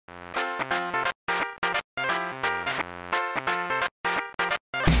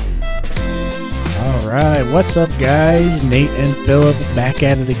right, what's up, guys? Nate and Philip back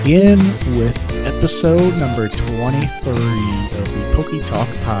at it again with episode number 23 of the PokeTalk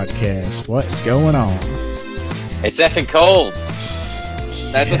podcast. What is going on? It's effing cold.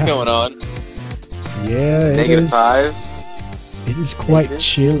 That's what's going on. Yeah, it Negative is. 5. It is quite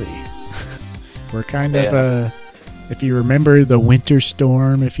chilly. We're kind of, if you remember the winter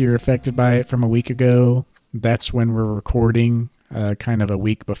storm, if you're affected by it from a week ago, that's when we're recording. Kind of a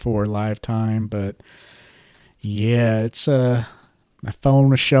week before live time, but yeah, it's my phone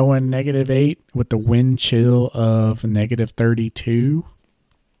was showing -8 with the wind chill of -32,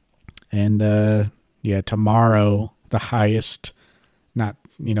 and tomorrow the highest, not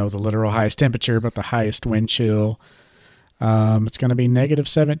the literal highest temperature, but the highest wind chill. It's going to be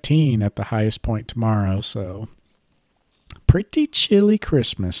 -17 at the highest point tomorrow, so pretty chilly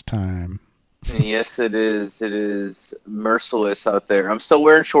Christmas time. Yes, it is. It is merciless out there. I'm still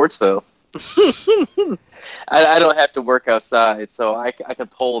wearing shorts, though. I don't have to work outside, so I can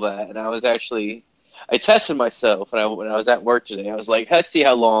pull that. And I tested myself when I was at work today. I was like, let's see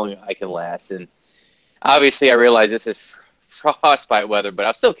how long I can last. And obviously, I realize this is frostbite weather, but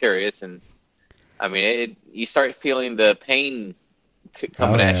I'm still curious. And I mean, you start feeling the pain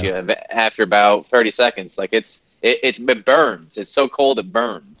coming at you after about 30 seconds. Like it burns. It's so cold it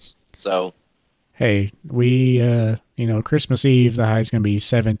burns. So. Hey, we, Christmas Eve, the high is going to be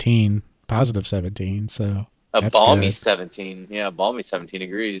 17, positive 17, so a that's balmy good. 17. Yeah, balmy 17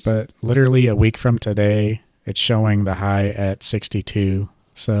 degrees. But literally a week from today, it's showing the high at 62,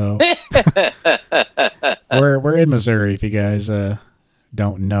 so we're in Missouri, if you guys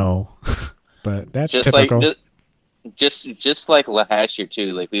don't know, but that's just typical. Like, just like last year,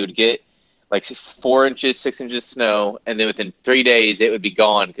 too. Like, we would get, 4 inches, 6 inches snow, and then within 3 days, it would be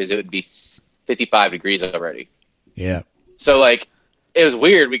gone because it would be 55 degrees already. Yeah. So, it was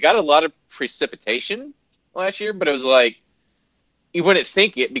weird. We got a lot of precipitation last year, but it was you wouldn't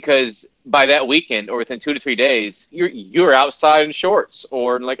think it because by that weekend or within 2 to 3 days, you're outside in shorts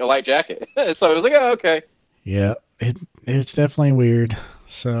or in, a light jacket. So I was like, oh, okay. Yeah, it's definitely weird.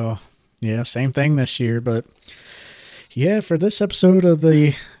 So, yeah, same thing this year. But, yeah, for this episode of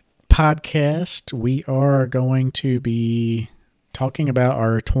the podcast, we are going to be talking about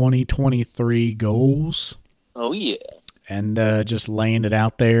our 2023 goals. Oh, yeah. And just laying it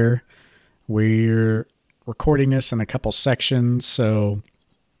out there. We're recording this in a couple sections, so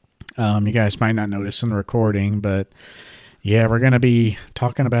you guys might not notice in the recording, but yeah, we're going to be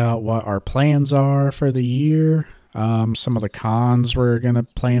talking about what our plans are for the year, some of the cons we're going to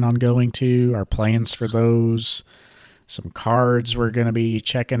plan on going to, our plans for those, some cards we're going to be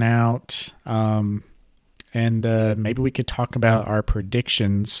checking out, and maybe we could talk about our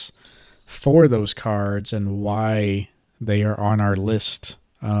predictions for those cards and why they are on our list.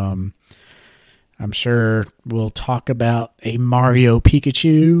 I'm sure we'll talk about a Mario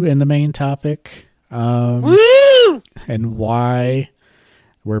Pikachu in the main topic. Woo! And why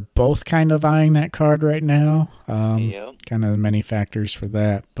we're both kind of eyeing that card right now. Kind of many factors for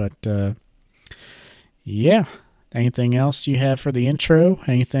that. But, yeah. Anything else you have for the intro?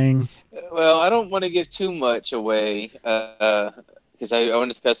 Anything? Well, I don't want to give too much away because I want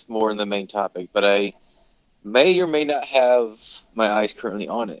to discuss more in the main topic, but I may or may not have my eyes currently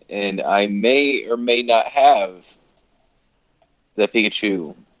on it, and I may or may not have the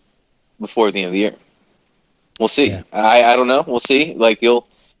Pikachu before the end of the year. We'll see. Yeah. I don't know. We'll see. You'll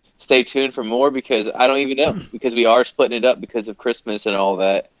stay tuned for more because I don't even know because we are splitting it up because of Christmas and all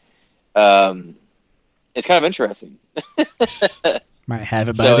that. It's kind of interesting. Might have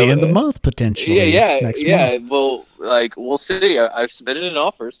it by the end of the month, potentially. Next month. Well, we'll see. I've submitted an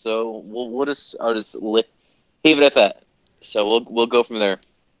offer, so I'll just leave it at that. So we'll go from there.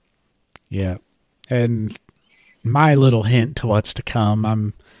 Yeah, and my little hint to what's to come.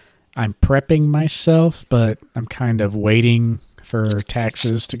 I'm prepping myself, but I'm kind of waiting for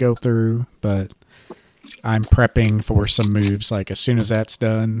taxes to go through. But I'm prepping for some moves. As soon as that's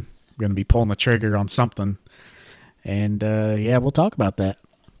done, I'm going to be pulling the trigger on something. And, we'll talk about that.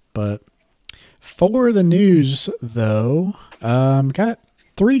 But for the news, though, got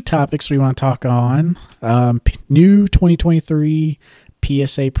 3 topics we want to talk on. New 2023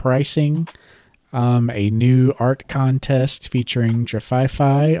 PSA pricing, a new art contest featuring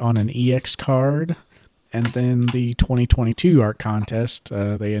Drafify on an EX card, and then the 2022 art contest.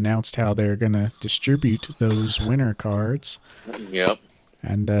 They announced how they're going to distribute those winner cards. Yep.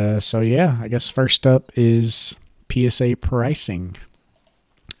 And I guess first up is PSA pricing.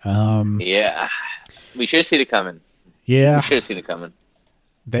 Yeah. We should have seen it coming. Yeah. We should have seen it coming.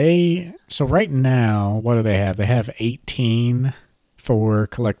 So right now, what do they have? They have 18 for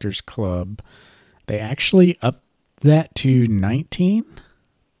Collectors Club. They actually upped that to 19.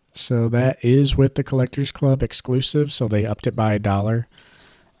 So that is with the Collectors Club exclusive. So they upped it by $1.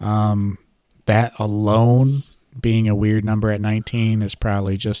 That alone being a weird number at 19 is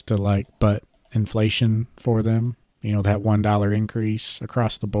probably just to like butt inflation for them. You know, that $1 increase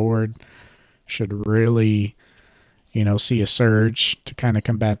across the board should really, see a surge to kind of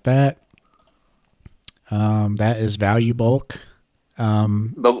combat that. That is value bulk. But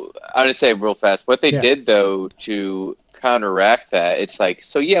I want to say real fast, what they Yeah. did though to counteract that, it's like,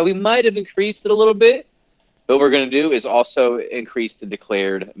 so yeah, we might have increased it a little bit, but what we're going to do is also increase the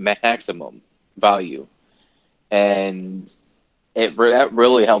declared maximum value, and that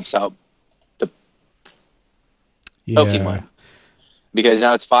really helps out the Yeah. Pokemon because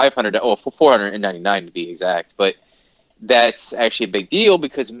now it's 500, 499 to be exact, but that's actually a big deal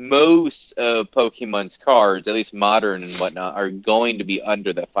because most of Pokemon's cards, at least modern and whatnot, are going to be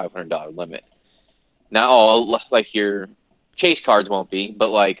under that $500 limit. Not all, like your chase cards won't be,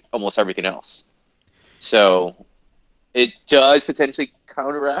 but like almost everything else. So it does potentially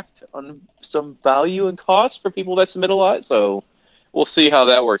counteract on some value and cost for people that submit a lot. So we'll see how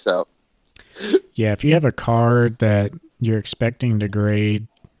that works out. Yeah. If you have a card that you're expecting to grade,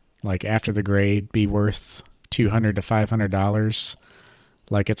 like after the grade, be worth $200 to $500,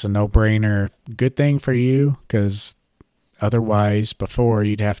 like it's a no-brainer. Good thing for you because otherwise, before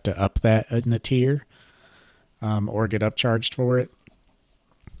you'd have to up that in a tier, or get upcharged for it.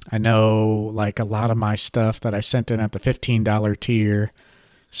 I know, like a lot of my stuff that I sent in at the $15 tier,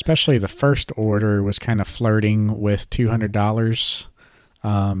 especially the first order, was kind of flirting with $200.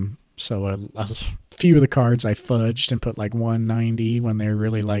 So a few of the cards I fudged and put like 190 when they're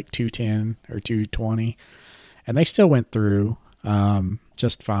really like 210 or 220, and they still went through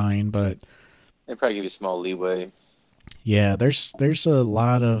just fine. But They probably give you small leeway. yeah, there's a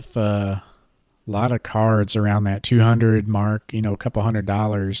lot of cards around that 200 mark. A couple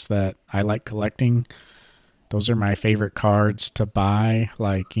 $100 that I like collecting. Those are my favorite cards to buy.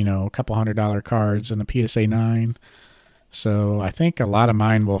 Like a couple $100 cards in a PSA 9. So I think a lot of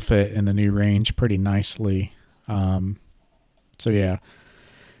mine will fit in the new range pretty nicely. So yeah.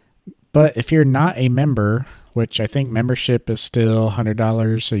 But if you're not a member, which I think membership is still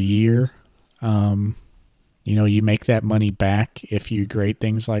 $100 a year, you make that money back if you grade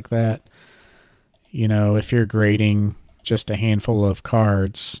things like that. If you're grading just a handful of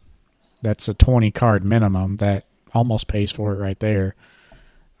cards, that's a 20 card minimum. That almost pays for it right there.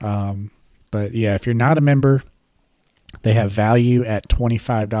 But yeah, if you're not a member, they have value at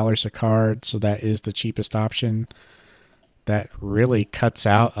 $25 a card, so that is the cheapest option. That really cuts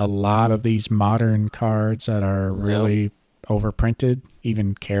out a lot of these modern cards that are Yep. really overprinted,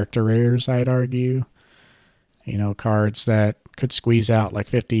 even character rares, I'd argue. Cards that could squeeze out like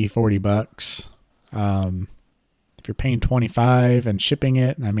 50, $40. If you're paying 25 and shipping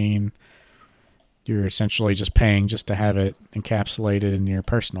it, I mean, you're essentially just paying just to have it encapsulated in your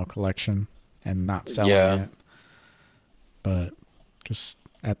personal collection and not selling Yeah. it. But just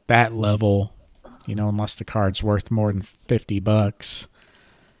at that level, unless the card's worth more than $50,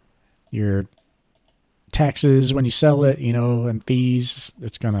 your taxes when you sell it, and fees,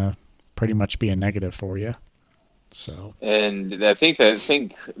 it's gonna pretty much be a negative for you. So And I think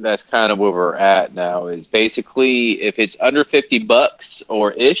that's kind of where we're at now is basically if it's under $50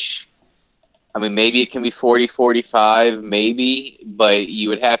 or ish, I mean maybe it can be 40, 45, maybe, but you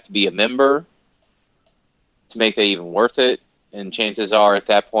would have to be a member to make that even worth it. And chances are at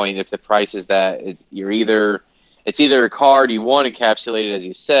that point, if the price is that, it's either a card you want encapsulated as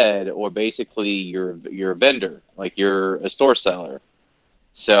you said, or basically you're a vendor, like you're a store seller.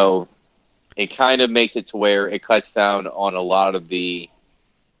 So it kind of makes it to where it cuts down on a lot of the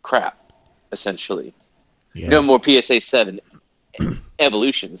crap, essentially. No yeah, more PSA 7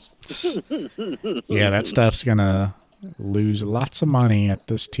 evolutions. yeah, that stuff's gonna lose lots of money at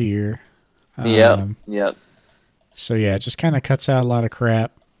this tier. Yep, Um, yep. so yeah, it just kind of cuts out a lot of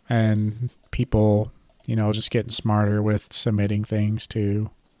crap, and people, just getting smarter with submitting things too.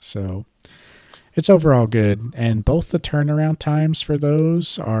 So it's overall good, and both the turnaround times for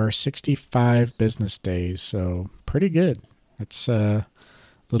those are 65 business days, so pretty good. It's a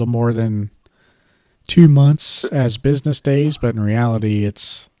little more than 2 months as business days, but in reality,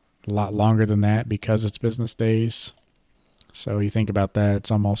 it's a lot longer than that because it's business days. So you think about that,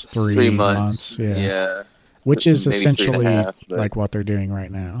 it's almost Three 3 months, months. yeah, Yeah. which is Maybe three and a essentially half. But like what they're doing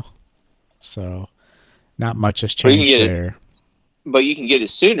right now. So not much has but you can changed get it there. but you can get it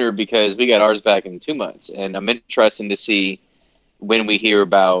sooner because we got ours back in 2 months. And I'm interested to see when we hear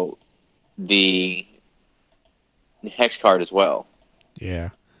about the hex card as well. Yeah.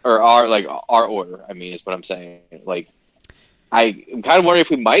 or our order. I mean, is what I'm saying. Like, I'm kind of wondering if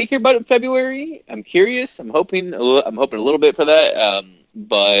we might hear about it in February. I'm curious. I'm hoping a little bit for that.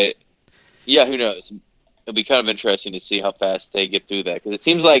 But yeah, who knows? It'll be kind of interesting to see how fast they get through that because it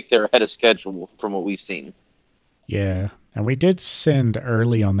seems like they're ahead of schedule from what we've seen. Yeah. And we did send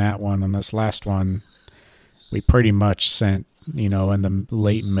early on that one. On this last one, we pretty much sent, in the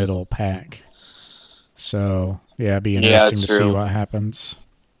late middle pack. So, yeah, it'd be Yeah, interesting it's to see true. what happens.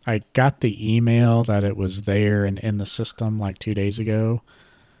 I got the email that it was there and in the system like 2 days ago.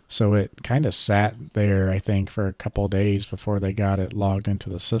 So it kind of sat there, I think, for a couple of days before they got it logged into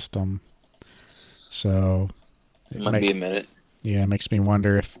the system. So it Might may, be a minute. yeah, it makes me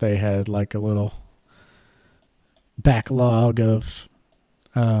wonder if they had like a little backlog of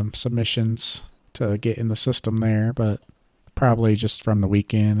submissions to get in the system there, but probably just from the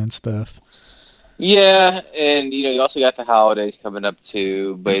weekend and stuff. Yeah, and you also got the holidays coming up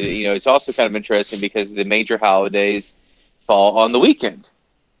too, but it's also kind of interesting because the major holidays fall on the weekend.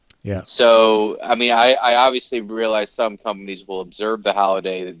 Yeah. So, I mean, I obviously realize some companies will observe the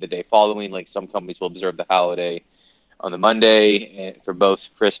holiday the day following, like some companies will observe the holiday on the Monday for both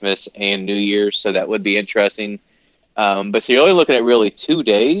Christmas and New Year's, so that would be interesting. But so you're only looking at really 2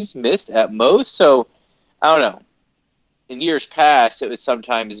 days missed at most. So I don't know. In years past, it would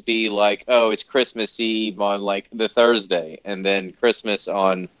sometimes be like, oh, it's Christmas Eve on like the Thursday, and then Christmas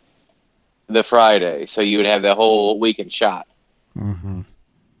on the Friday. So you would have the whole weekend shot. Mm-hmm.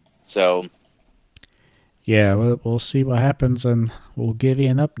 So Yeah, we'll see what happens and we'll give you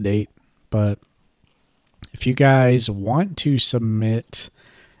an update. But if you guys want to submit,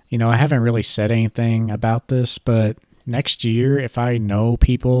 I haven't really said anything about this, but next year, if I know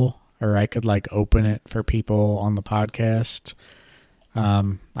people or I could like open it for people on the podcast,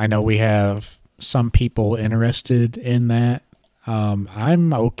 I know we have some people interested in that.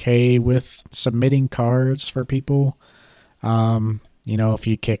 I'm okay with submitting cards for people. If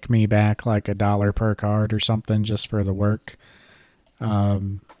you kick me back like $1 per card or something just for the work,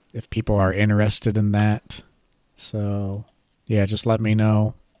 if people are interested in that. So, yeah, just let me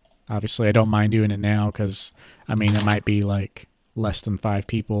know. Obviously, I don't mind doing it now because, it might be like less than 5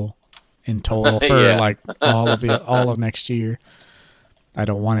 people in total for yeah, like all of next year. I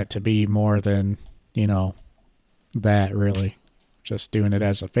don't want it to be more than, you know, that really. Just doing it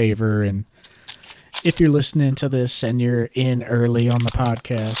as a favor. And if you're listening to this and you're in early on the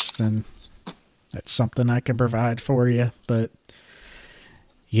podcast, then that's something I can provide for you. But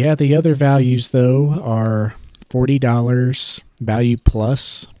yeah, the other values though are $40 value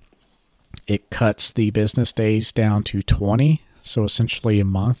plus. It cuts the business days down to 20, so essentially a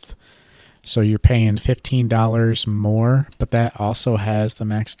month. So you're paying $15 more, but that also has the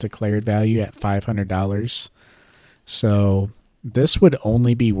max declared value at $500. So this would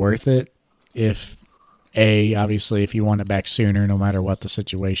only be worth it if obviously if you want it back sooner, no matter what the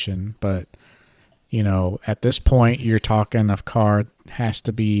situation. But at this point, you're talking a car has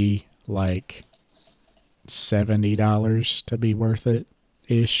to be like $70 to be worth it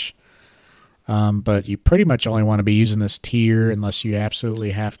ish. But you pretty much only want to be using this tier unless you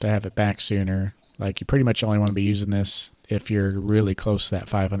absolutely have to have it back sooner. Like you pretty much only want to be using this if you're really close to that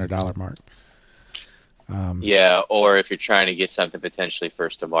 $500 mark. yeah. Or if you're trying to get something potentially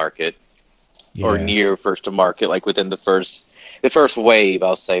first to market or Yeah, near first to market, like within the first wave,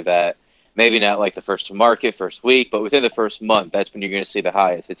 I'll say that. Maybe not like the first to market first week, but within the first month, that's when you're going to see the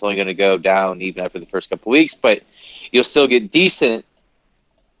highest. It's only going to go down even after the first couple of weeks, but you'll still get decent.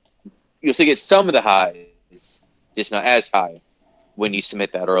 You'll still get some of the highs, just not as high when you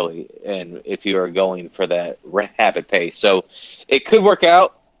submit that early, and if you are going for that rapid pace. So it could work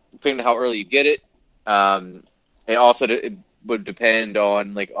out depending on how early you get it. It also it would depend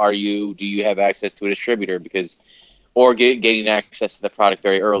on like, do you have access to a distributor because or getting access to the product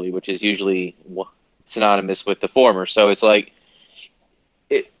very early, which is usually synonymous with the former. So it's like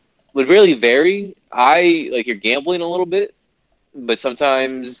it would really vary. I like you're gambling a little bit, but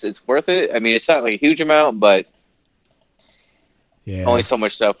sometimes it's worth it. I mean, it's not like a huge amount, but only yeah, so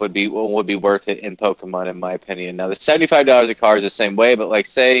much stuff would be worth it in Pokemon, in my opinion. Now, the $75 a card is the same way, but like,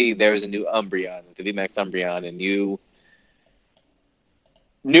 say there was a new Umbreon, the VMAX Umbreon, and you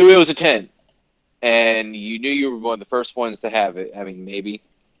knew it was a 10, and you knew you were one of the first ones to have it. I mean, maybe.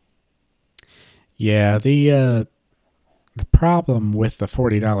 yeah. The problem with the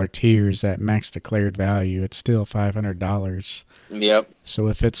 $40 tier is that max declared value. It's still $500. Yep. So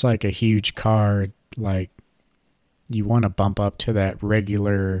if it's like a huge card, like you want to bump up to that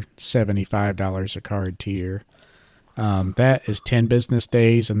regular $75 a card tier. That is 10 business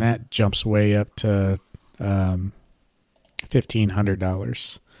days, and that jumps way up to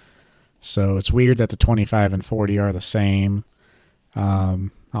 $1,500. So it's weird that the 25 and 40 are the same. I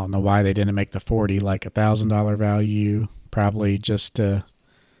don't know why they didn't make the 40 like $1,000 value. Probably just to,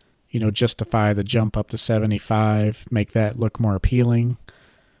 justify the jump up to 75, make that look more appealing.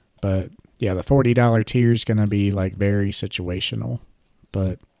 But yeah, the $40 tier is going to be like very situational.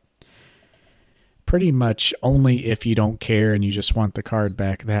 But pretty much only if you don't care and you just want the card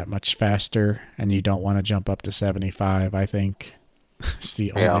back that much faster and you don't want to jump up to 75, I think it's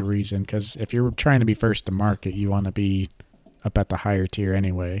the only Yeah. reason. Because if you're trying to be first to market, you want to be up at the higher tier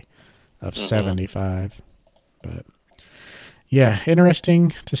anyway of Hmm. 75. But yeah,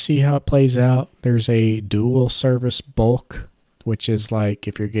 interesting to see how it plays out. There's a dual service bulk, which is like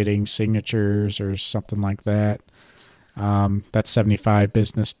if you're getting signatures or something like that. That's 75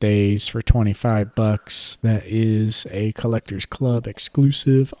 business days for $25. That is a collector's club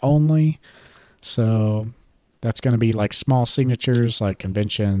exclusive only. So that's going to be like small signatures, like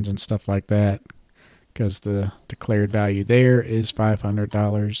conventions and stuff like that, because the declared value there is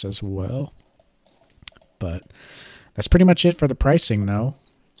 $500 as well. But that's pretty much it for the pricing, though.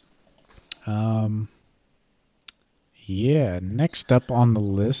 Um, yeah, next up on the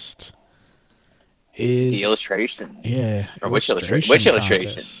list The is illustration. Or which illustration? illustration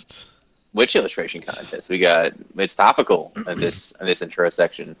contest. Which illustration contest? We got. It's topical in this intro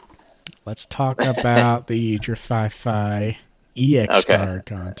section. Let's talk about the Drify EX Okay. card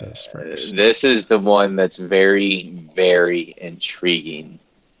contest first. This is the one that's very, very intriguing.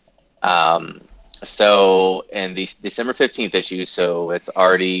 Um, so in the December 15th issue, so it's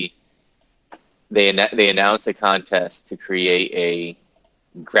already they announced a contest to create a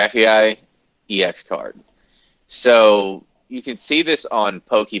Graphii EX card. So you can see this on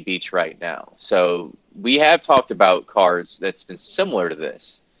Poke Beach right now. So we have talked about cards that's been similar to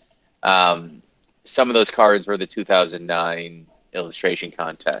this. Um, some of those cards were the 2009 illustration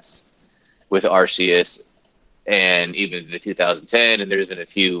contest with Arceus and even the 2010, and there's been a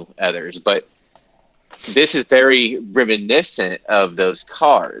few others. But this is very reminiscent of those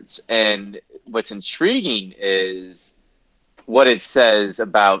cards. And what's intriguing is what it says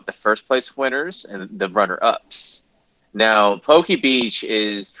about the first place winners and the runner ups. Now, Poke Beach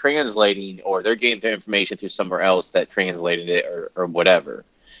is translating, or they're getting their information through somewhere else that translated it, or whatever.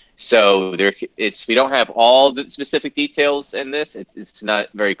 So we don't have all the specific details in this. It's not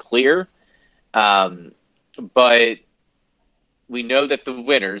very clear, um, but we know that the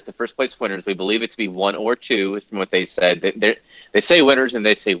winners, the first place winners, we believe it to be one or two, from what they said. They say winners and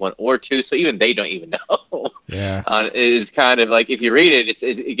they say one or two, so even they don't even know. Yeah. It is kind of like, if you read it,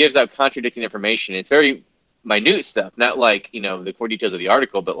 it gives out contradicting information. It's very minute stuff, not like the core details of the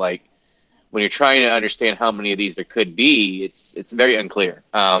article, but like when you're trying to understand how many of these there could be, it's very unclear.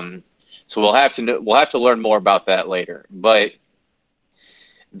 So we'll have to learn more about that later. But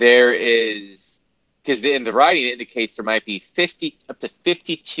there is, because in the writing it indicates there might be 50 up to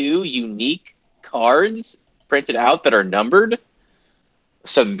 52 unique cards printed out that are numbered.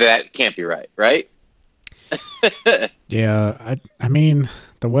 So that can't be right, right? Yeah, I mean,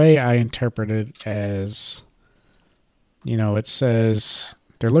 the way I interpret it as, it says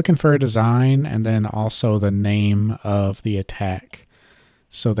they're looking for a design and then also the name of the attack.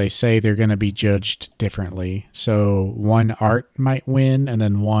 So they say they're going to be judged differently. So one art might win and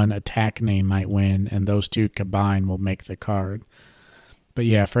then one attack name might win, and those two combined will make the card. But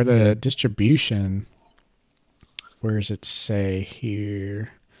yeah, for the distribution, where does it say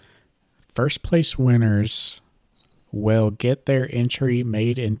here? First place winners will get their entry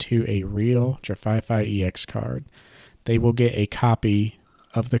made into a real Drify EX card. They will get a copy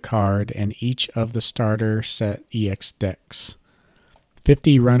of the card and each of the starter set EX decks.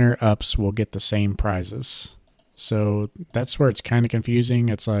 50 runner-ups will get the same prizes. So that's where it's kind of confusing.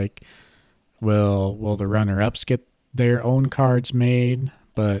 It's like, will the runner-ups get their own cards made?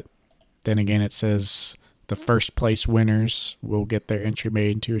 But then again, it says the first place winners will get their entry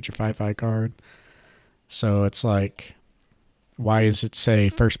made into a Drify card. So it's like, why does it say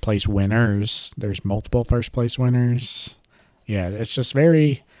first place winners? There's multiple first place winners. Yeah, it's just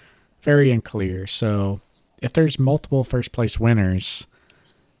very, very unclear. So if there's multiple first place winners,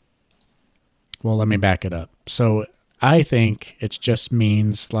 well, let me back it up. So I think it just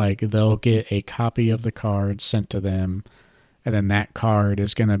means like they'll get a copy of the card sent to them, and then that card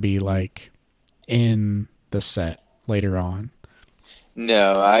is going to be like in the set later on.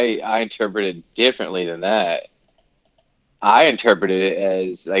 No, I interpreted it differently than that. I interpreted it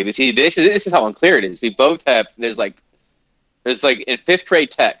as like, see, this is how unclear it is. We both have there's like in fifth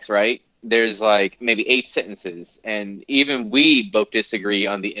grade text, right? There's like maybe 8 sentences, and even we both disagree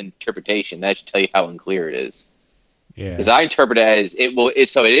on the interpretation. That should tell you how unclear it is. Yeah. Because I interpret it as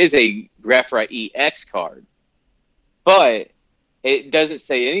so it is a Graphite EX card, but it doesn't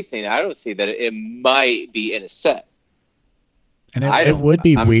say anything. I don't see that it might be in a set. And I it don't. would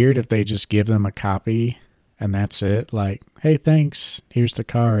be I'm weird if they just give them a copy and that's it. Like, hey, thanks. Here's the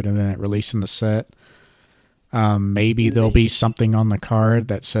card, and then it releasing the set. Maybe there'll be something on the card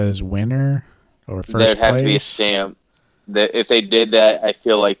that says winner or There'd first have to be a place. stamp. That if they did that, I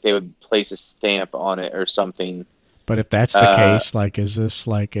feel like they would place a stamp on it or something. But if that's the Uh, case, like, is this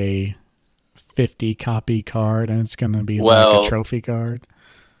like a 50 copy card and it's going to be like a well, trophy card?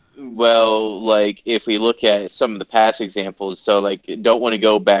 like if we look at some of the past examples, so like don't want to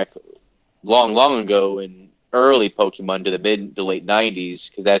go back long ago in early Pokemon to the mid to late '90s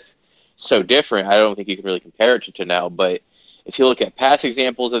because that's so different. I don't think you can really compare it to now. But if you look at past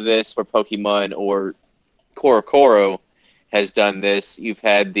examples of this, where Pokemon or Korokoro has done this, you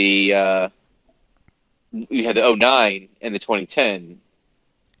had the '09 and the 2010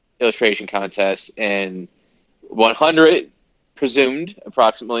 illustration contest, and 100 presumed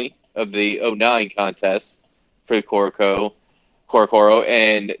approximately of the '09 contest for the Korokoro,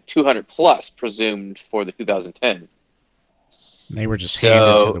 and 200 plus presumed for the 2010. And they were just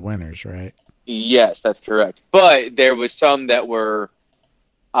handed to the So winners, right? yes, that's correct. But there was some that were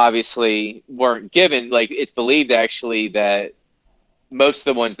obviously weren't given. Like it's believed actually that most of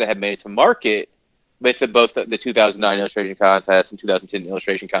the ones that had made it to market with both the 2009 illustration contest and 2010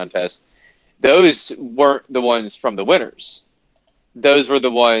 illustration contest, those weren't the ones from the winners. Those were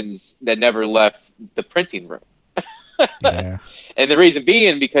the ones that never left the printing room. Yeah. And the reason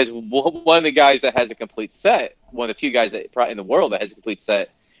being because one of the guys that has a complete set, one of the few guys that in the world that has a complete set,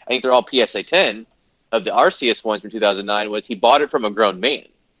 I think they're all PSA 10 of the Arceus ones from 2009, was he bought it from a grown man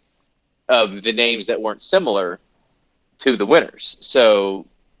of the names that weren't similar to the winners. So,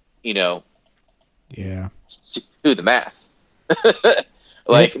 you know, Yeah. do the math. It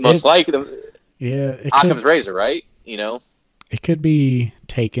Like most it likely the yeah, Occam's razor, right? You know, it could be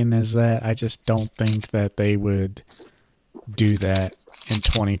taken as that. I just don't think that they would do that in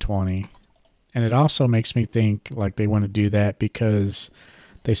 2020. And it also makes me think like they want to do that because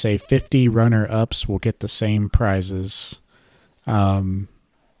they say 50 runner ups will get the same prizes. Um,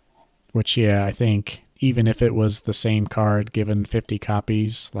 which, yeah, I think even if it was the same card given 50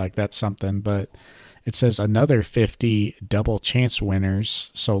 copies, like that's something. But it says another 50 double chance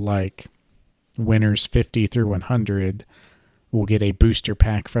winners. So, like, winners 50 through 100 will get a booster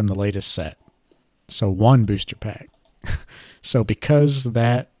pack from the latest set. So, one booster pack. So, because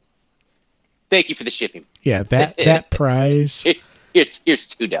that, thank you for the shipping. yeah, that prize, Here's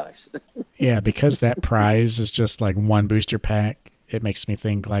 $2. yeah, because that prize is just like one booster pack, it makes me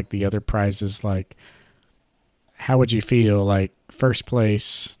think like the other prizes, like, how would you feel like first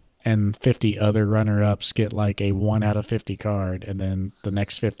place and 50 other runner ups get like a 1 out of 50 card, and then the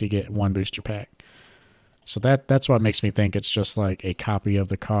next 50 get one booster pack? So that's what makes me think it's just like a copy of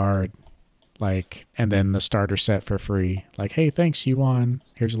the card, like, and then the starter set for free. Like, hey, thanks, you won.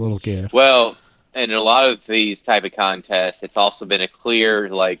 Here's a little gift. Well, and in a lot of these type of contests, it's also been a clear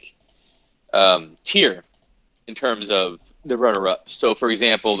like tier in terms of the runner-up. So, for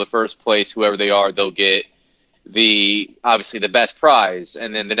example, the first place, whoever they are, they'll get the obviously the best prize,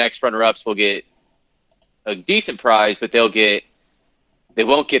 and then the next runner-ups will get a decent prize, but they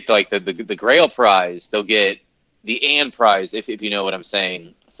won't get like the Grail prize. They'll get the and prize, if you know what I'm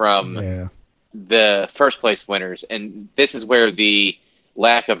saying, from Yeah. the first place winners. And this is where the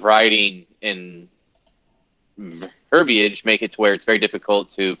lack of writing and verbiage make it to where it's very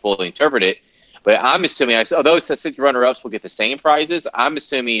difficult to fully interpret it. But I'm assuming, although it says 50 runner-ups will get the same prizes, I'm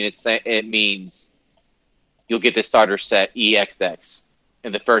assuming it means you'll get the starter set EX decks,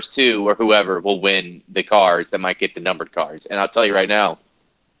 and the first two or whoever will win the cards that might get the numbered cards. And I'll tell you right now,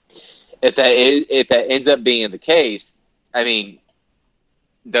 if that ends up being the case, I mean,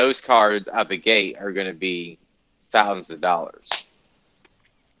 those cards out the gate are going to be thousands of dollars.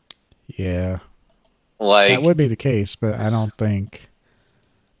 Yeah. That Like, would be the case, but I don't think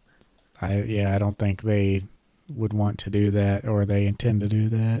I don't think they would want to do that or they intend to do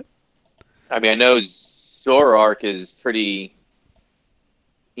that. I mean, I know Zoroark is pretty,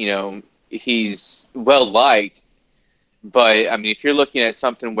 he's well liked, but I mean, if you're looking at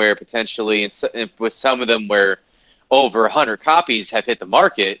something where potentially, and with some of them where over 100 copies have hit the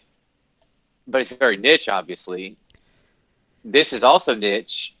market, but it's very niche, obviously. This is also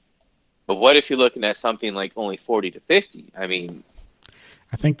niche, but what if you're looking at something like only 40 to 50? I mean,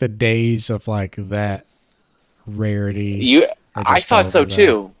 I think the days of like that rarity you, are I just thought so over though.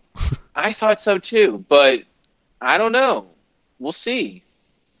 too. I thought so too, but I don't know. We'll see.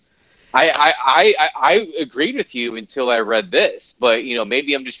 I agreed with you until I read this, but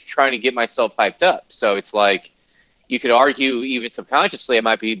maybe I'm just trying to get myself hyped up. So it's like you could argue even subconsciously I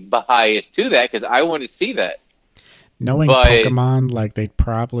might be biased to that because I want to see that. Knowing But Pokemon, like they'd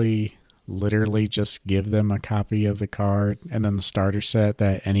probably literally just give them a copy of the card and then the starter set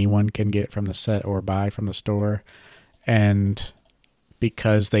that anyone can get from the set or buy from the store. And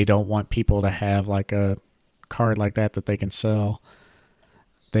because they don't want people to have like a card like that they can sell,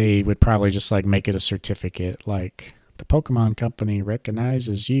 they would probably just like make it a certificate like the Pokemon company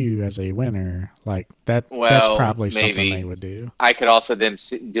recognizes you as a winner. Like that's well, probably something they maybe would do. I could also them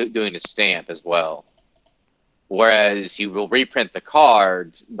doing a stamp as well. Whereas you will reprint the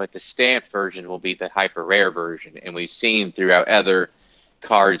card, but the stamped version will be the hyper rare version. And we've seen throughout other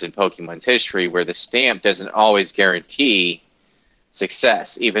cards in Pokemon's history where the stamp doesn't always guarantee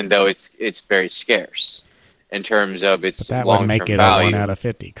success, even though it's very scarce in terms of But its that would long make term it a 1 value. out of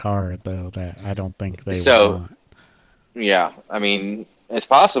 50 card though that I don't think they would So want. yeah, I mean it's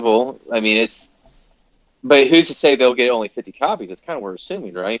possible. I mean but who's to say they'll get only 50 copies? That's kind of what we're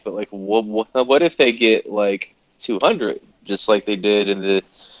assuming, right? But like, what if they get like 200, just like they did in the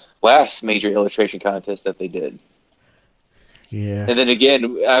last major illustration contest that they did? Yeah. And then again,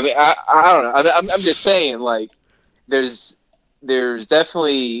 I mean, I don't know. I'm just saying, like, there's there's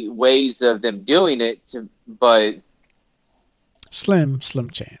definitely ways of them doing it, but Slim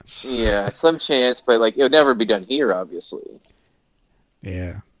chance. yeah, slim chance. But like, it would never be done here, obviously.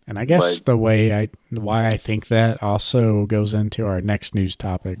 Yeah. And I guess But the way why I think that also goes into our next news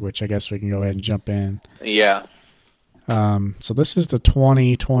topic, which I guess we can go ahead and jump in. yeah, So this is the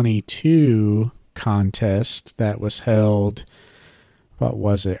 2022 contest that was held. What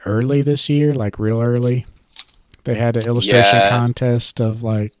was it? Early this year, like real early. They had an illustration yeah, contest of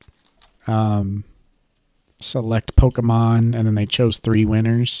like um, select Pokemon, and then they chose 3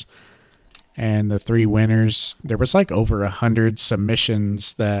 winners. And the 3 winners, there was like over 100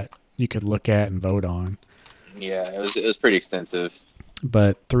 submissions that you could look at and vote on. yeah. It was pretty extensive.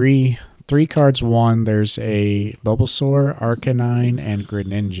 But three cards won. There's a Bulbasaur, Arcanine, and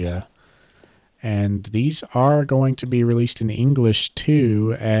Greninja. And these are going to be released in English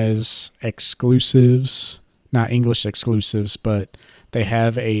too as exclusives. Not English exclusives, but they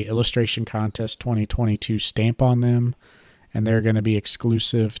have a illustration contest 2022 stamp on them, and they're going to be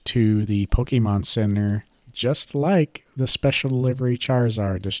exclusive to the Pokemon Center, just like the special delivery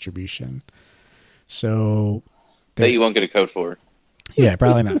Charizard distribution. So, That you won't get a code for. yeah,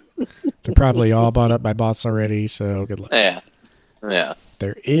 probably not. They're probably all bought up by bots already, so good luck. Yeah, yeah.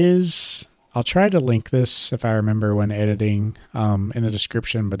 There is. I'll try to link this if I remember when editing in the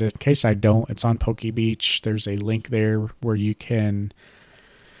description, but in case I don't, it's on PokeBeach. There's a link there where you can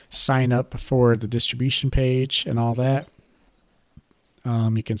sign up for the distribution page and all that.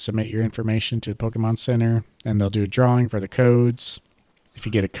 You can submit your information to the Pokemon Center, and they'll do a drawing for the codes. If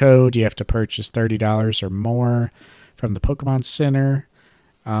you get a code, you have to purchase $30 or more from the Pokemon Center.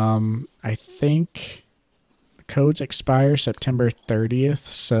 I think codes expire September 30th,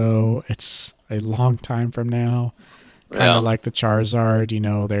 so it's a long time from now. Kind Yeah, of like the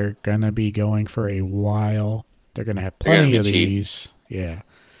Charizard, they're going to be going for a while. They're going to have they're gonna plenty be of cheap. these. Yeah.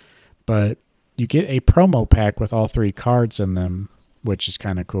 But you get a promo pack with all 3 cards in them, which is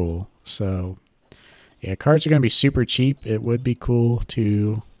kind of cool. So, yeah, cards are going to be super cheap. It would be cool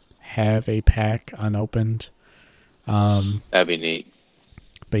to have a pack unopened. That'd be neat.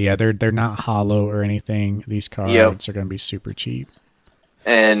 But yeah, they're not hollow or anything. These Yep. cards are going to be super cheap.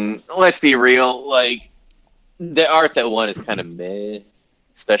 And let's be real, like the art that won is kind of meh,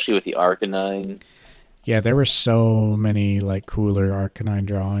 especially with the Arcanine. Yeah, there were so many like cooler Arcanine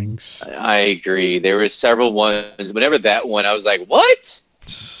drawings. I agree. There were several ones. Whenever that one, I was like, "What?"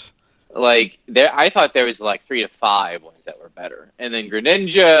 Like there, I thought there was like 3 to 5 ones that were better, and then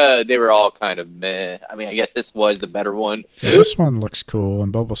Greninja, they were all kind of meh. I mean, I guess this was the better one. Yeah, this one looks cool,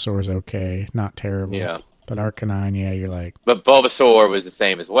 and Bulbasaur's okay, not terrible. Yeah, But Arcanine, yeah, you're like, but Bulbasaur was the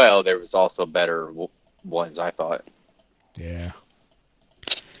same as well. There was also better ones, I thought. yeah.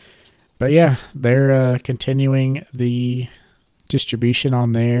 But yeah, they're continuing the distribution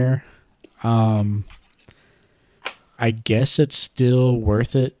on there. I guess it's still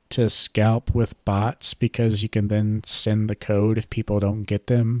worth it to scalp with bots because you can then send the code if people don't get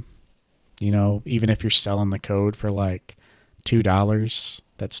them. Even if you're selling the code for like $2,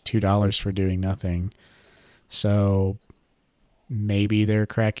 that's $2 for doing nothing. So maybe they're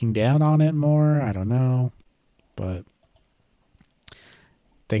cracking down on it more. I don't know. But I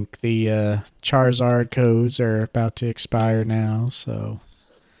think the Charizard codes are about to expire now. So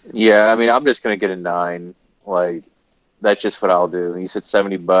Yeah, I mean, I'm just gonna get a 9. Like That's just what I'll do. You said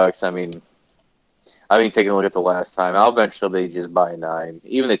 $70. I mean, I've been taking a look at the last time. I'll eventually just buy a 9.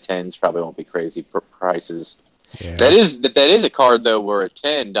 Even the 10s probably won't be crazy prices. Yeah. That is a card though where a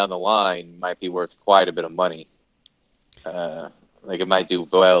 10 down the line might be worth quite a bit of money. Like it might do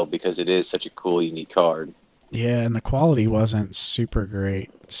well because it is such a cool, unique card. Yeah, and the quality wasn't super great,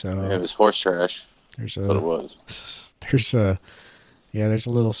 so It was horse trash. there's That's what it was. there's a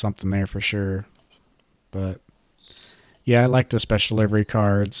little something there for sure. But yeah, I like the special livery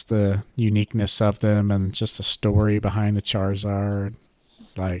cards, the uniqueness of them, and just the story behind the Charizard.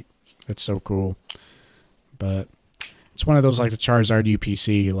 Like, it's so cool. But it's one of those like the Charizard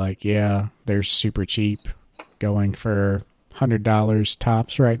UPC. Like, yeah, they're super cheap, going for $100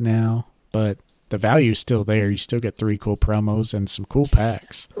 tops right now, but the value's still there. You still get 3 cool promos and some cool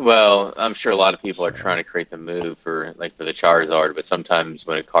packs. Well, I'm sure a lot of people are trying to create the move for the Charizard, but sometimes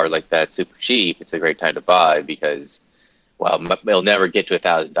when a card like that's super cheap, it's a great time to buy because, well, it'll never get to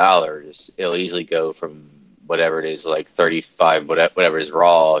 $1,000. It'll easily go from whatever it is, like 35, whatever is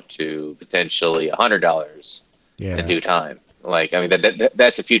raw, to potentially $100 in due time. Like, I mean,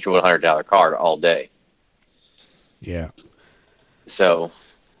 that's a future $100 card all day. Yeah. So,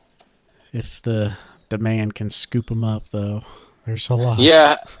 if the demand can scoop them up, though, there's a lot.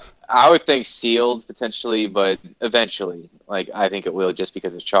 Yeah, I would think sealed potentially, but eventually, like I think it will, just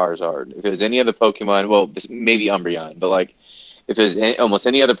because it's Charizard. If it was any other Pokemon, well, maybe Umbreon, but like if it was almost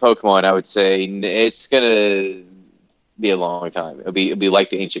any other Pokemon, I would say it's gonna be a long time. It'll be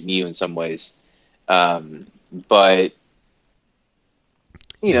like the Ancient Mew in some ways, but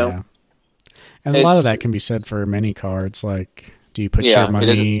you know. And a lot of that can be said for many cards. Like, do you put your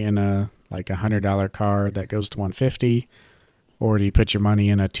money in a $100 card that goes to $150, or do you put your money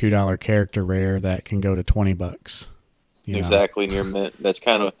in a $2 character rare that can go to $20? Exactly, near mint. That's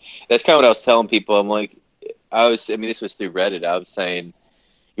kind of what I was telling people. I'm like, this was through Reddit. I was saying,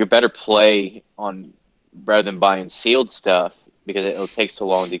 you're better play on rather than buying sealed stuff because it'll take so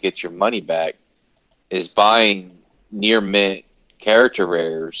long to get your money back. Is buying near mint character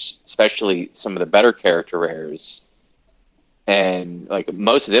rares, especially some of the better character rares, and like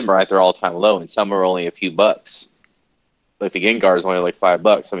most of them are at their all-time low, and some are only a few bucks. Like the Gengar is only like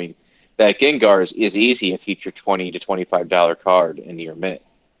 $5. I mean, that Gengar is easy a future $20 to $25 card in your mint.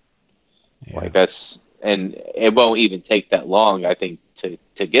 Yeah. Like and it won't even take that long, I think, to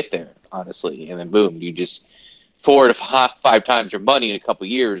get there, honestly. And then boom, you just 4 to 5 times your money in a couple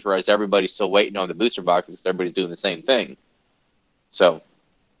years, whereas everybody's still waiting on the booster boxes because everybody's doing the same thing. So,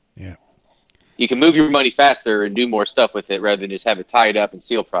 yeah, you can move your money faster and do more stuff with it rather than just have it tied up in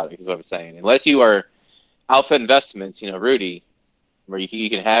sealed product, is what I'm saying. Unless you are Alpha Investments, Rudy, where you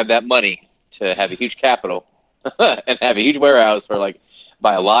can have that money to have a huge capital and have a huge warehouse or like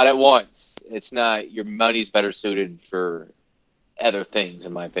buy a lot at once. It's not, your money's better suited for other things,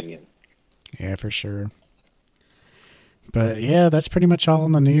 in my opinion. Yeah, for sure. But yeah, that's pretty much all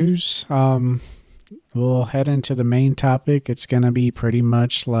in the news. We'll head into the main topic. It's going to be pretty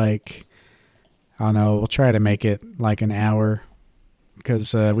much like, I don't know, we'll try to make it like an hour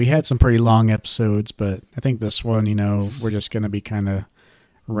because we had some pretty long episodes, but I think this one, we're just going to be kind of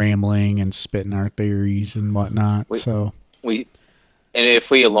rambling and spitting our theories and whatnot. And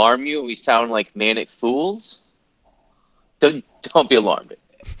if we alarm you, we sound like manic fools. Don't be alarmed.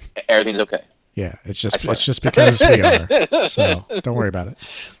 Everything's okay. Yeah, it's just because we are. So don't worry about it.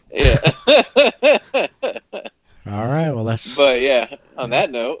 Yeah. All right. Well, But yeah, on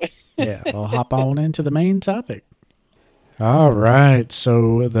that note. Yeah, we'll hop on into the main topic. All right.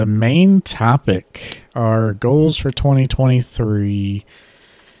 So the main topic are goals for 2023.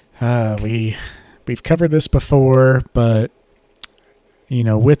 We've covered this before, but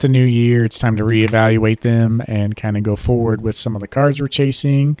with the new year, it's time to reevaluate them and kind of go forward with some of the cards we're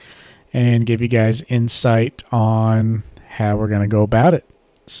chasing and give you guys insight on how we're going to go about it.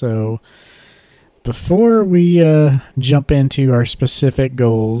 So before we jump into our specific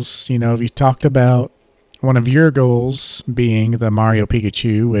goals, we talked about one of your goals being the Mario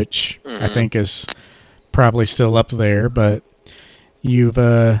Pikachu, which I think is probably still up there, but you've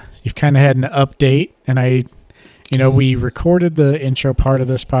kind of had an update, and we recorded the intro part of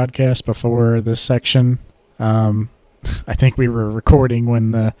this podcast before this section. I think we were recording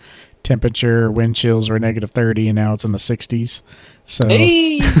when the temperature, wind chills were -30, and now it's in the 60s. So,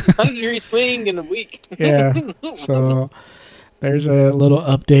 hey, 100-degree swing in a week. Yeah. So there's a little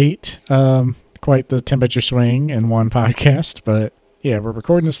update. Quite the temperature swing in one podcast, but yeah, we're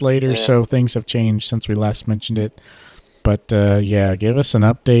recording this later, so things have changed since we last mentioned it. But give us an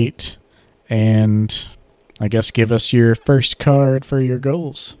update, and I guess give us your first card for your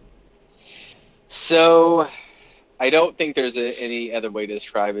goals. So I don't think there's any other way to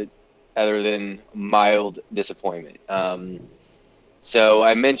describe it other than mild disappointment. So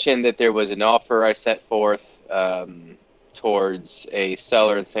I mentioned that there was an offer I set forth towards a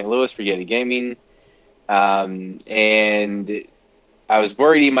seller in St. Louis for Yeti Gaming, and I was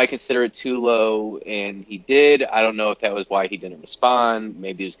worried he might consider it too low, and he did. I don't know if that was why he didn't respond.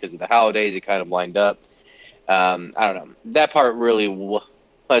 Maybe it was because of the holidays. It kind of lined up. I don't know. That part really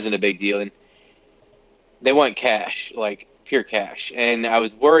wasn't a big deal. And they want cash, like pure cash. And I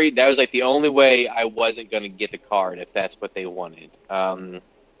was worried that was like the only way I wasn't going to get the card if that's what they wanted.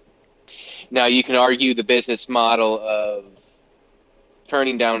 Now, you can argue the business model of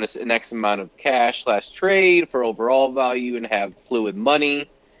turning down an X amount of cash / trade for overall value and have fluid money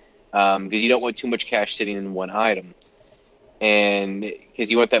because you don't want too much cash sitting in one item. And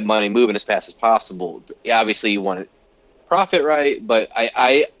because you want that money moving as fast as possible. Obviously, you want it profit, right? But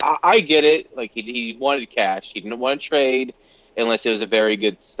I get it. Like he wanted cash. He didn't want to trade unless it was a very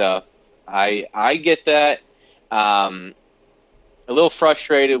good stuff. I get that. A little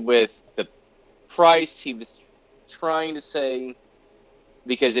frustrated with the price he was trying to say,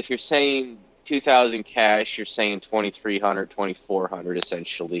 because if you're saying 2,000 cash, you're saying 2,300, 2,400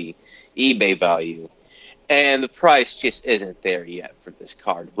 essentially eBay value. And the price just isn't there yet for this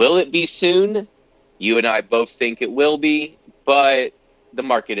card. Will it be soon? You and I both think it will be, but the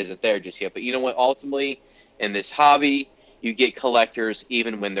market isn't there just yet. But you know what? Ultimately, in this hobby, you get collectors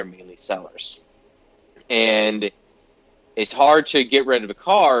even when they're mainly sellers. And it's hard to get rid of a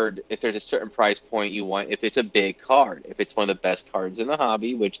card if there's a certain price point you want, if it's a big card, if it's one of the best cards in the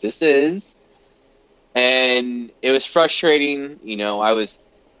hobby, which this is. And it was frustrating. You know, I was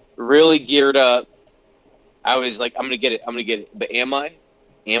really geared up. I was like, I'm going to get it. I'm going to get it. But am I?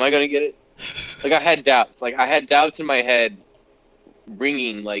 Am I going to get it? Like, I had doubts. Like, I had doubts in my head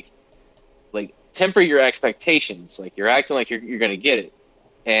ringing, like temper your expectations. Like, you're acting like you're going to get it.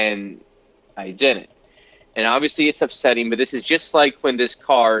 And I didn't. And obviously it's upsetting, but this is just like when this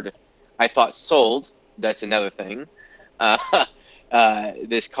card I thought sold. That's another thing.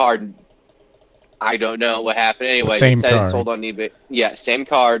 This card, I don't know what happened. Anyway, it said it sold on eBay. Yeah, same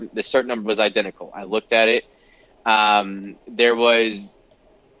card. The certain number was identical. I looked at it. There was,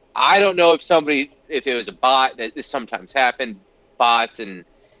 I don't know if it was a bot. That this sometimes happens. Bots and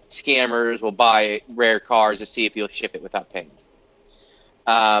scammers will buy rare cards to see if you'll ship it without paying.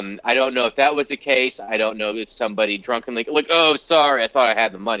 I don't know if that was the case. I don't know if somebody drunkenly, like, oh, sorry, I thought I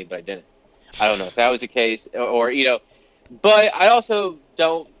had the money, but I didn't. I don't know if that was the case, or you know, but I also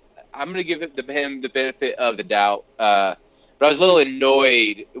don't. I'm going to give him the benefit of the doubt. But I was a little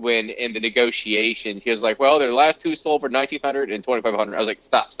annoyed when in the negotiations he was like, "Well, the last two sold for 1,900 and 2,500." I was like,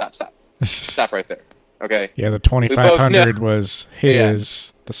 "Stop, stop right there." Okay. Yeah, the 2,500 was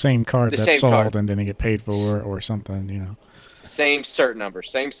his, the same card that sold card. And didn't get paid for, or something, you know. Same cert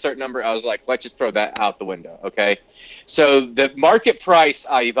number. I was like, let's just throw that out the window, okay? So the market price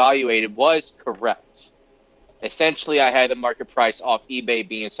I evaluated was correct. Essentially, I had the market price off eBay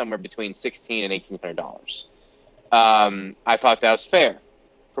being somewhere between $1,600 and $1,800. I thought that was fair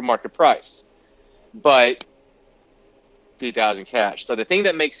for market price, but 2,000 cash. So the thing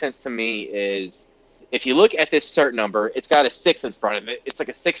that makes sense to me is if you look at this cert number, it's got a 6 in front of it. It's like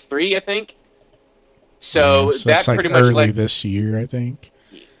a 6.3, I think. So that that's like pretty much early this year, I think.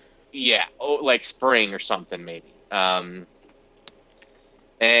 Yeah, like spring or something maybe. And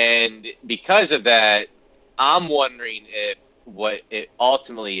because of that, I'm wondering if what it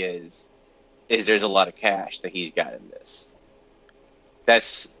ultimately is there's a lot of cash that he's got in this.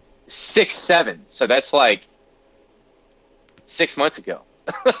 That's 6-7, so that's like 6 months ago.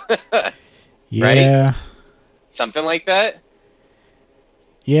 Yeah. Right? Something like that.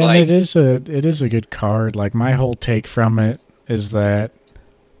 Yeah, like, and it is a good card. Like, my whole take from it is that,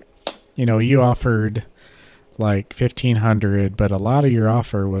 you know, you offered like 1,500, but a lot of your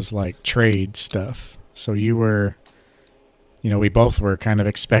offer was like trade stuff. So you were, you know, we both were kind of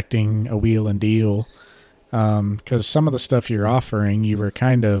expecting a wheel and deal, because some of the stuff you're offering, you were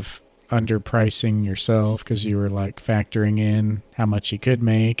kind of underpricing yourself because you were like factoring in how much you could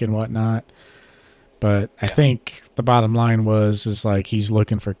make and whatnot. But I think the bottom line is like he's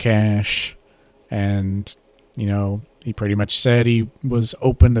looking for cash, and, you know, he pretty much said he was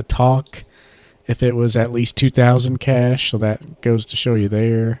open to talk if it was at least 2,000 cash, so that goes to show you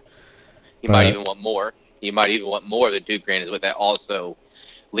there. He might even want more. You might even want more than $2,000 is what that also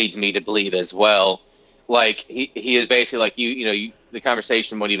leads me to believe as well. Like, he is basically like, the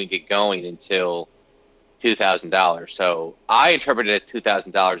conversation won't even get going until $2,000. So I interpret it as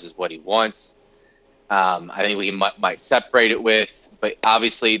 $2,000 is what he wants. I think we might separate it with, but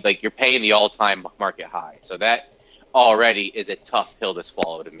obviously, like, you're paying the all-time market high. So that already is a tough pill to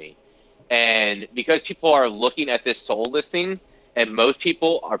swallow to me. And because people are looking at this sold listing, and most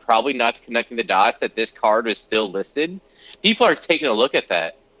people are probably not connecting the dots that this card is still listed, people are taking a look at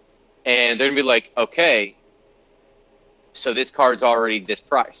that, and they're going to be like, okay, so this card's already this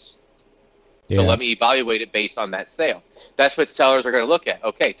price. So let me evaluate it based on that sale. That's what sellers are going to look at.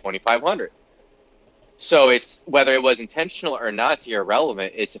 Okay, 2,500. So it's whether it was intentional or not, it's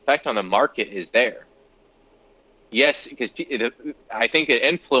irrelevant. Its effect on the market is there. Yes, because I think it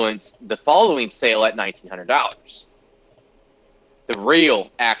influenced the following sale at $1,900, the real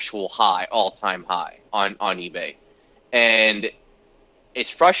actual high, all-time high on eBay, and it's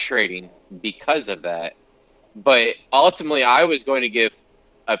frustrating because of that. But ultimately, I was going to give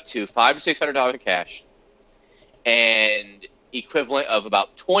up to $500 to $600 in cash and equivalent of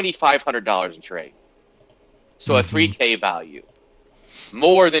about $2,500 in trade. So a $3K value,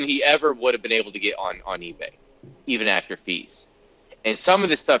 more than he ever would have been able to get on eBay, even after fees. And some of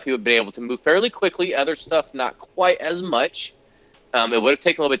this stuff he would have been able to move fairly quickly. Other stuff, not quite as much. It would have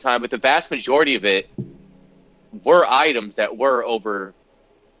taken a little bit of time, but the vast majority of it were items that were over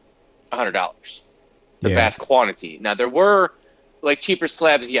 $100. The vast quantity. Now, there were like cheaper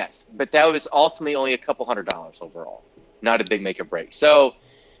slabs, yes, but that was ultimately only a couple $100 overall. Not a big make or break. So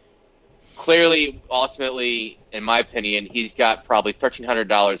clearly, ultimately, in my opinion, he's got probably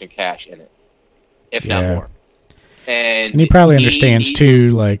 $1,300 in cash in it, if not more. And he probably understands too,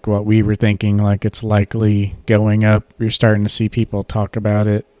 like what we were thinking, like it's likely going up. You're starting to see people talk about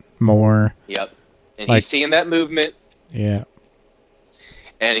it more. Yep. And like, he's seeing that movement. Yeah.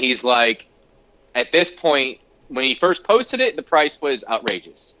 And he's like, at this point, when he first posted it, the price was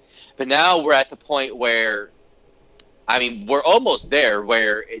outrageous. But now we're at the point where, I mean, we're almost there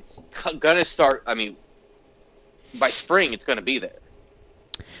where it's going to start. I mean, by spring, it's going to be there,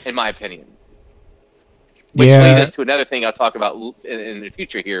 in my opinion. Which leads us to another thing I'll talk about in the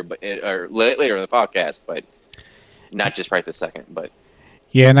future here, but or later in the podcast, but not just right this second. But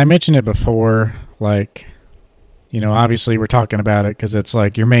yeah, and I mentioned it before, like, you know, obviously we're talking about it because it's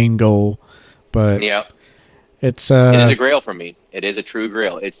like your main goal, but yeah, it is a grail for me. It is a true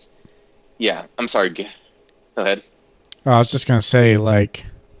grail. It's I'm sorry. Go ahead. I was just gonna say, like,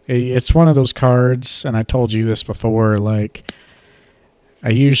 it's one of those cards, and I told you this before. Like, I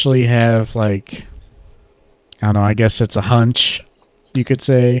usually have like, I don't know, I guess it's a hunch, you could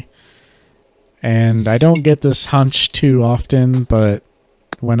say. And I don't get this hunch too often, but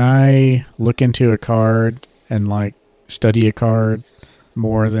when I look into a card and like study a card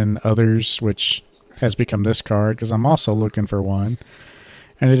more than others, which has become this card, because I'm also looking for one.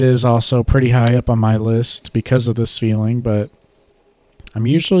 And it is also pretty high up on my list because of this feeling, but I'm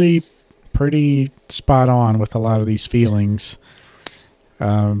usually pretty spot on with a lot of these feelings.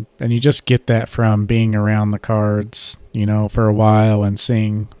 And you just get that from being around the cards, you know, for a while and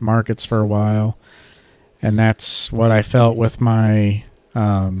seeing markets for a while. And that's what I felt with my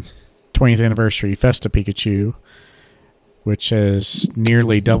 20th anniversary Festa Pikachu, which has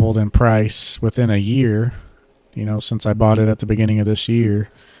nearly doubled in price within a year, you know, since I bought it at the beginning of this year.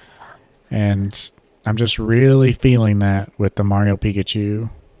 And I'm just really feeling that with the Mario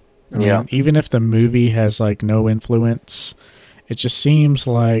Pikachu. I mean, even if the movie has like no influence, it just seems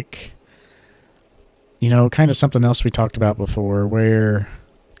like, you know, kind of something else we talked about before, where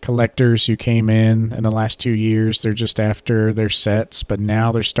collectors who came in the last 2 years, they're just after their sets, but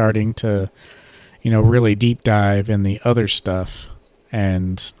now they're starting to, you know, really deep dive in the other stuff.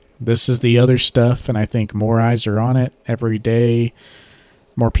 And this is the other stuff, and I think more eyes are on it every day.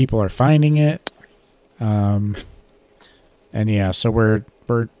 More people are finding it. And yeah, so we're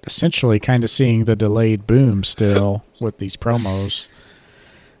essentially kind of seeing the delayed boom still with these promos,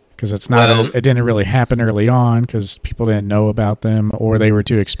 because it's not it didn't really happen early on because people didn't know about them or they were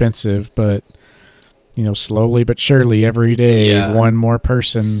too expensive. But you know, slowly but surely, every day, one more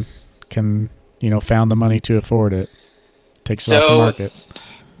person can, you know, found the money to afford it. Takes it off the market.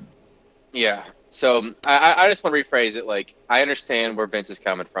 Yeah. So I just want to rephrase it. Like, I understand where Vince is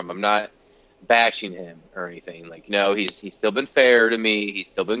coming from. I'm not bashing him or anything. Like, no, he's still been fair to me. He's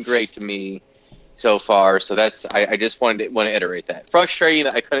still been great to me so far. So that's, I just want to iterate that. Frustrating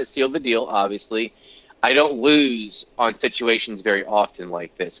that I couldn't seal the deal, obviously. I don't lose on situations very often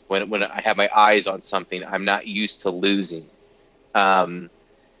like this. When I have my eyes on something, I'm not used to losing. Like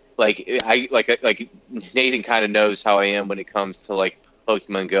Nathan kind of knows how I am when it comes to like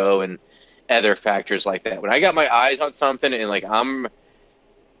Pokemon Go and other factors like that. When I got my eyes on something and like I'm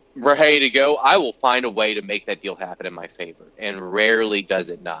ready to go, I will find a way to make that deal happen in my favor, and rarely does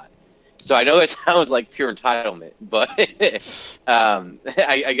it not. So I know that sounds like pure entitlement, but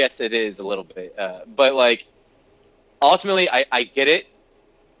I guess it is a little bit. But like, ultimately, I get it.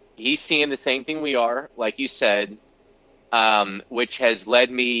 He's seeing the same thing we are, like you said, which has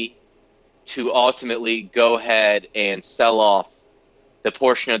led me to ultimately go ahead and sell off the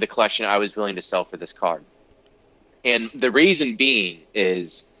portion of the collection I was willing to sell for this card. And the reason being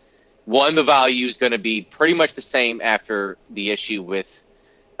is, one, the value is going to be pretty much the same after the issue with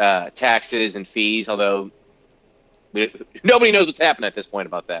taxes and fees, although nobody knows what's happening at this point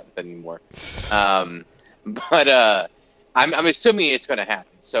about that anymore. But I'm assuming it's going to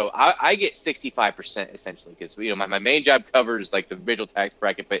happen. So I get 65% essentially, because my main job covers like the visual tax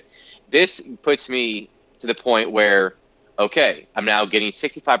bracket, but this puts me to the point where, okay, I'm now getting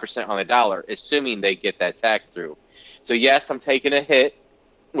 65% on the dollar, assuming they get that tax through. So yes, I'm taking a hit.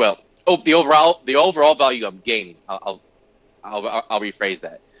 Well, the overall value I'm gaining. I'll rephrase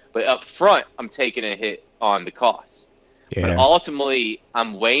that. But up front, I'm taking a hit on the cost. Yeah. But ultimately,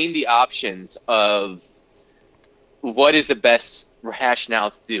 I'm weighing the options of what is the best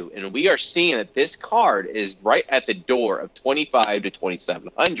rationale to do. And we are seeing that this card is right at the door of $2,500 to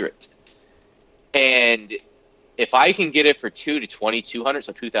 $2,700. And if I can get it for $2,000 to $2,200,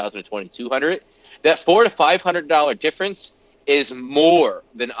 so $2,000 to $2,200, that $400 to $500 difference is more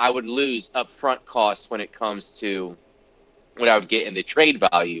than I would lose upfront costs when it comes to what I would get in the trade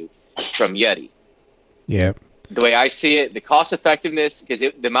value from Yeti. Yeah. The way I see it, the cost effectiveness, because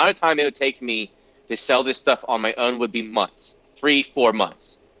the amount of time it would take me to sell this stuff on my own would be months, 3-4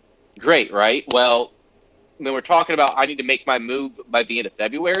 months. Great, right? Well, when we're talking about I need to make my move by the end of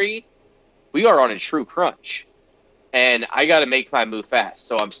February, we are on a true crunch. And I got to make my move fast.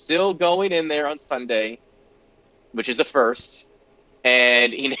 So I'm still going in there on Sunday, which is the 1st.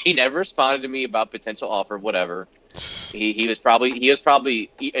 And he never responded to me about potential offer, whatever. He was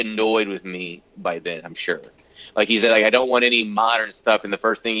probably annoyed with me by then, I'm sure. Like he said, like, I don't want any modern stuff, and the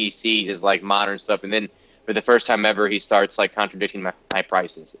first thing he sees is like modern stuff, and then for the first time ever, he starts like contradicting my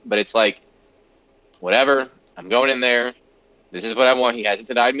prices. But it's like, whatever, I'm going in there. This is what I want. He hasn't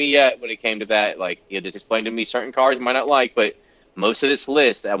denied me yet when it came to that. Like, he'll just explain to me certain cards I might not like, but most of this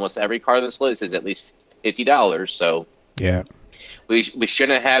list, almost every card on this list is at least $50. So yeah, we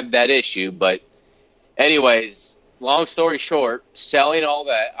shouldn't have that issue. But anyways, long story short, selling all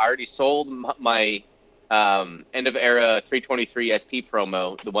that, I already sold my end of era 323 SP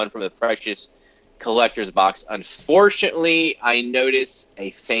promo, the one from the Precious Collector's Box. Unfortunately, I noticed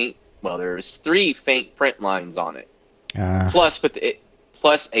a faint, well, there's 3 faint print lines on it. Plus a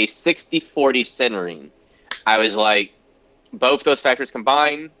 60-40 centering. I was like, both those factors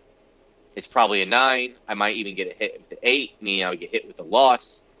combined, it's probably a 9. I might even get a hit with the 8, meaning I would get hit with a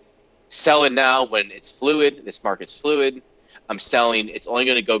loss. Selling now when it's fluid, this market's fluid. I'm selling, it's only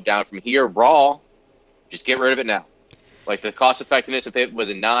going to go down from here raw. Just get rid of it now. Like the cost effectiveness, if it was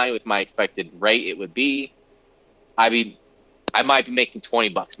a 9 with my expected rate, it would be, I might be making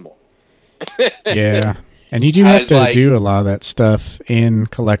 $20 more. Yeah. And you do have to do a lot of that stuff in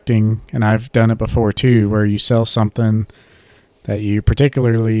collecting, and I've done it before too, where you sell something that you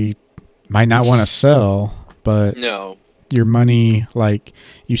particularly might not want to sell, but no, your money, like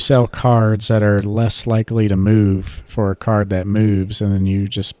you sell cards that are less likely to move for a card that moves, and then you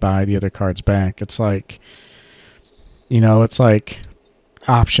just buy the other cards back. It's like, it's like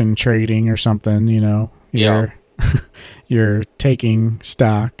option trading or something, Yeah. You're taking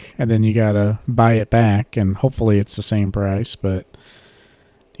stock and then you gotta buy it back, and hopefully it's the same price, but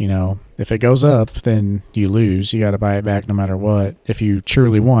if it goes up, then you lose. You gotta buy it back no matter what if you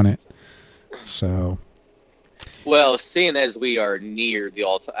truly want it. So, well, seeing as we are near the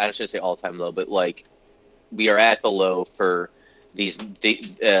I shouldn't say all-time low, but like we are at the low for these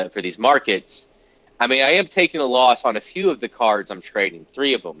markets. I mean, I am taking a loss on a few of the cards I'm trading,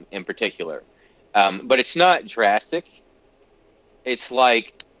 3 of them in particular, but it's not drastic. It's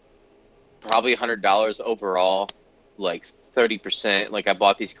like probably $100 overall, like 30%. Like I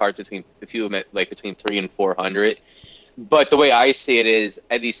bought these cards between 300 and 400. But the way I see it is,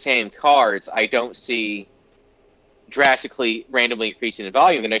 at these same cards, I don't see drastically randomly increasing in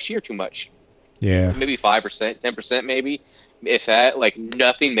value the next year too much. Yeah. Maybe 5%, 10% maybe, if that, like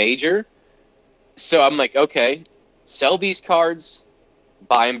nothing major. So I'm like, okay, sell these cards,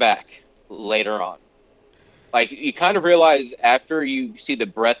 buy them back later on. Like, you kind of realize after you see the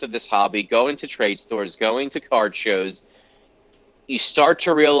breadth of this hobby, going to trade stores, going to card shows, you start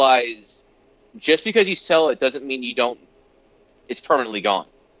to realize just because you sell it doesn't mean it's permanently gone.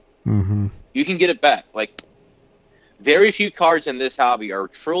 Mm-hmm. You can get it back. Like, very few cards in this hobby are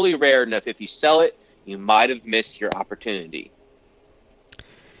truly rare enough. If you sell it, you might have missed your opportunity.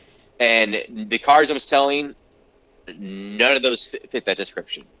 And the cards I'm selling, none of those fit that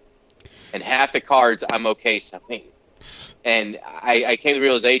description. And half the cards I'm okay selling. And I came to the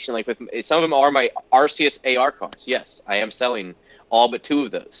realization, like, with some of them are my RCS AR cards. Yes, I am selling all but two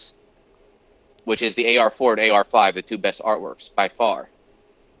of those, which is the AR4 and AR5, the two best artworks by far.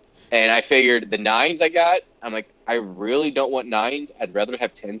 And I figured the nines I got, I'm like, I really don't want nines. I'd rather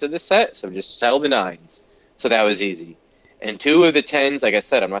have tens of the set, so just sell the nines. So that was easy. And two of the tens, like I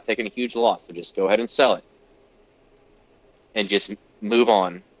said, I'm not taking a huge loss, so just go ahead and sell it. And just move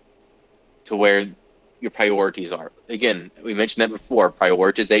on to where your priorities are. Again, we mentioned that before,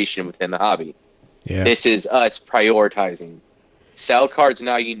 prioritization within the hobby. Yeah. This is us prioritizing. Sell cards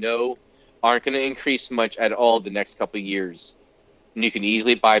now aren't going to increase much at all the next couple of years. And you can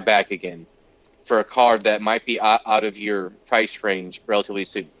easily buy back again for a card that might be out of your price range relatively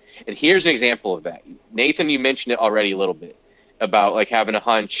soon. And here's an example of that. Nathan, you mentioned it already a little bit about like having a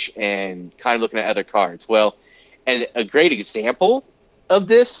hunch and kind of looking at other cards. Well, and a great example of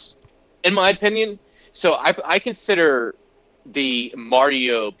this, in my opinion, so I consider the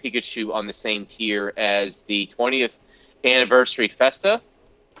Mario Pikachu on the same tier as the 20th anniversary Festa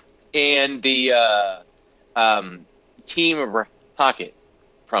and the Team Rocket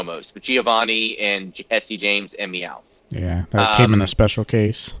promos with Giovanni and Jesse James and Meowth. Yeah, that came in a special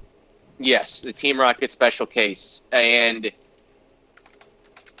case. Yes, the Team Rocket special case. And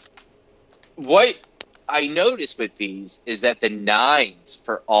what I noticed with these is that the nines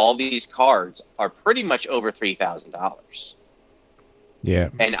for all these cards are pretty much over $3,000. Yeah.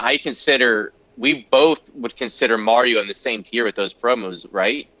 And we both would consider Mario in the same tier with those promos,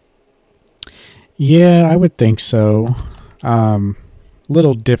 right? Yeah, I would think so.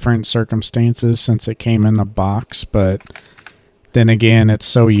 Little different circumstances since it came in a box, but then again, it's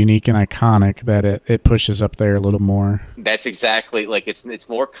so unique and iconic that it pushes up there a little more. That's exactly, like, it's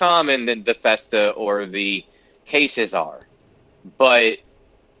more common than the Festa or the cases are. But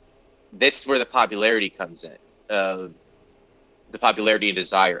this is where the popularity comes in. The popularity and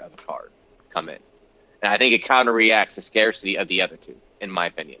desire of a card come in. And I think it counterreacts the scarcity of the other two, in my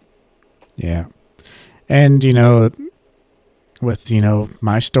opinion. Yeah. And, with,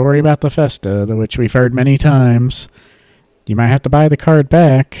 my story about the Festa, which we've heard many times, you might have to buy the card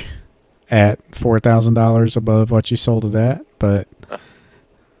back at $4,000 above what you sold it at. But,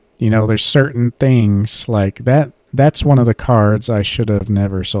 there's certain things like that. That's one of the cards I should have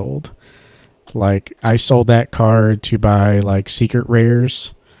never sold. Like, I sold that card to buy, like, secret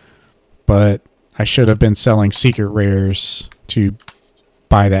rares, but I should have been selling secret rares to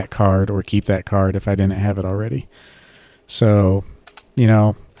buy that card or keep that card if I didn't have it already. So,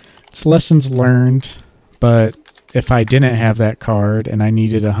 it's lessons learned, but if I didn't have that card and I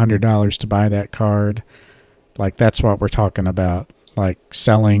needed $100 to buy that card, like, that's what we're talking about. Like,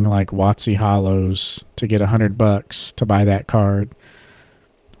 selling, like, WotC Hollows to get $100 to buy that card,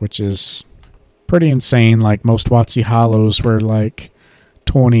 which is pretty insane. Like, most WotC Hollows were, like,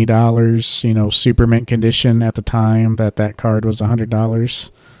 $20, super mint condition at the time that card was $100.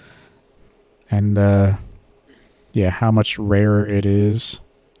 And, yeah, how much rarer it is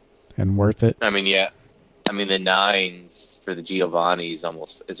and worth it. I mean, yeah. I mean, the nines for the Giovanni's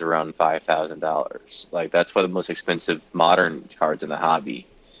is around $5,000. Like, that's one of the most expensive modern cards in the hobby.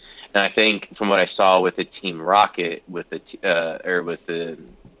 And I think from what I saw with the Team Rocket, with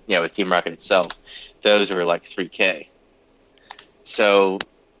Team Rocket itself, those were like $3K. So,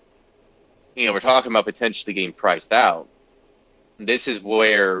 we're talking about potentially getting priced out. This is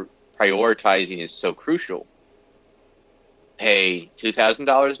where prioritizing is so crucial. Pay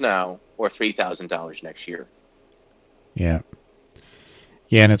 $2,000 now or $3,000 next year. Yeah.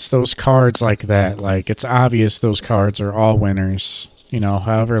 Yeah, and it's those cards like that. Like, it's obvious those cards are all winners,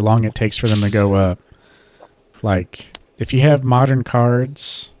 however long it takes for them to go up. Like, if you have modern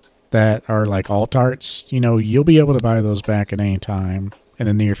cards that are like alt arts, you'll be able to buy those back at any time in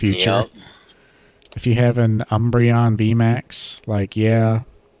the near future. Yep. If you have an Umbreon VMAX, like, yeah,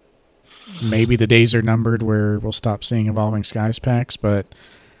 maybe the days are numbered where we'll stop seeing Evolving Skies packs, but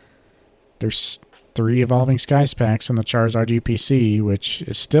there's 3 Evolving Skies packs in the Charizard UPC, which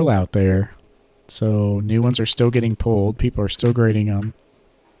is still out there. So new ones are still getting pulled. People are still grading them.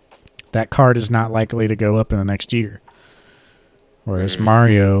 That card is not likely to go up in the next year. Whereas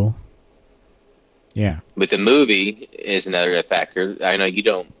Mario, yeah. With the movie is another factor. I know you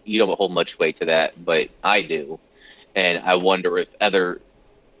don't hold much weight to that, but I do. And I wonder if other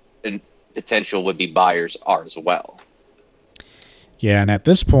potential would-be buyers are as well. Yeah, and at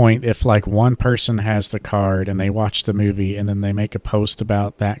this point, if like one person has the card and they watch the movie and then they make a post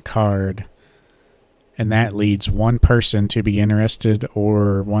about that card and that leads one person to be interested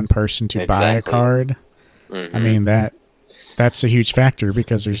or one person to buy a card, I mean, that's a huge factor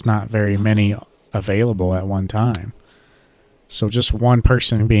because there's not very many available at one time. So just one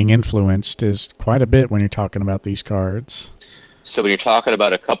person being influenced is quite a bit when you're talking about these cards. So when you're talking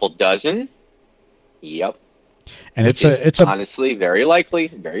about a couple dozen, yep, And which is honestly very likely,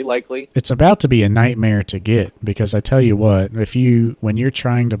 very likely. it's about to be a nightmare to get, because I tell you what, when you're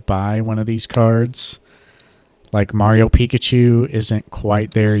trying to buy one of these cards, like Mario Pikachu isn't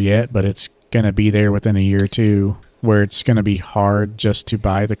quite there yet, but it's going to be there within a year or two, where it's going to be hard just to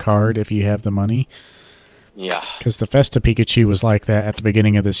buy the card if you have the money. Yeah. Because the Festa Pikachu was like that at the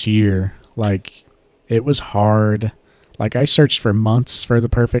beginning of this year. Like, it was hard. Like, I searched for months for the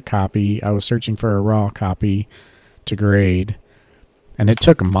perfect copy. I was searching for a raw copy to grade. And it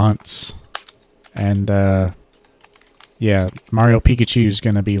took months. And, yeah, Mario Pikachu is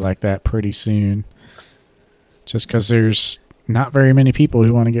going to be like that pretty soon. Just because there's not very many people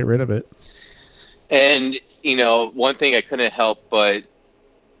who want to get rid of it. And, one thing I couldn't help, but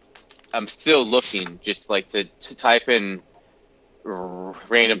I'm still looking, just like to type in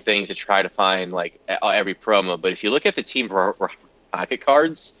random things to try to find like every promo. But if you look at the Team Rocket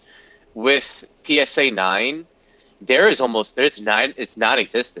cards with PSA 9, there's nine. It's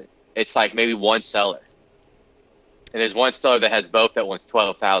non-existent. It's like maybe one seller, and there's one seller that has both that wants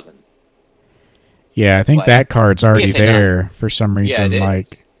 12,000. Yeah, I think like, that card's already PSA there 9. for some reason. Yeah,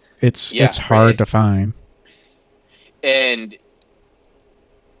 like it's hard to find. And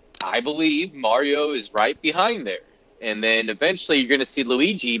I believe Mario is right behind there. And then eventually you're going to see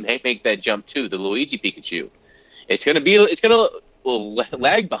Luigi make that jump too, the Luigi Pikachu. It's going to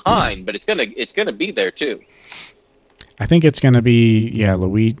lag behind, but it's going to be there too. I think it's going to be,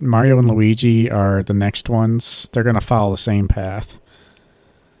 Mario and Luigi are the next ones. They're going to follow the same path.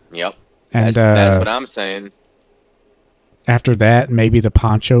 Yep. And that's what I'm saying. After that, maybe the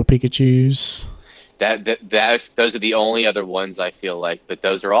Poncho Pikachus. Those are the only other ones I feel like, but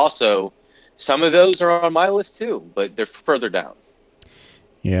those are also, some of those are on my list too, but they're further down.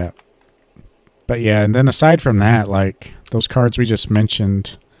 Yeah. But yeah, and then aside from that, like those cards we just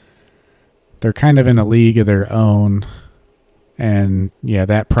mentioned, they're kind of in a league of their own. And yeah,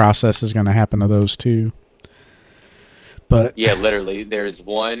 that process is going to happen to those too. But yeah, literally, there is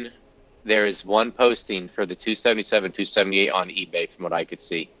one posting for the 277, 278 on eBay from what I could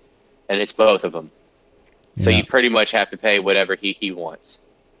see, and it's both of them. So you pretty much have to pay whatever he wants.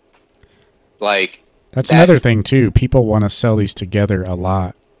 Like that's another thing too. People want to sell these together a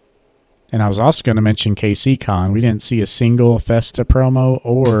lot. And I was also going to mention KCCon. We didn't see a single Festa promo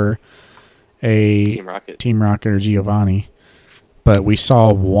or a Team Rocket or Giovanni. But we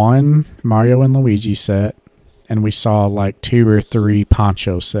saw one Mario and Luigi set, and we saw like 2 or 3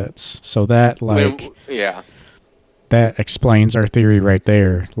 Poncho sets. So that that explains our theory right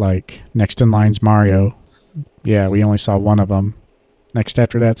there. Like next in line's Mario. Yeah, we only saw one of them. Next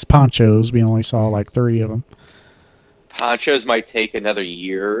after that's Ponchos. We only saw like 3 of them. Ponchos might take another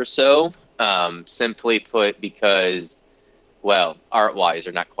year or so. Simply put, because, well, art-wise,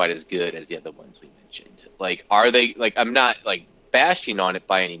 they're not quite as good as the other ones we mentioned. Like, are they? Like, I'm not like bashing on it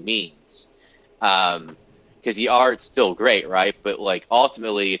by any means, because the art's still great, right? But like,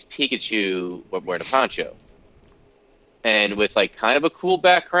 ultimately, it's Pikachu wearing a poncho, and with like kind of a cool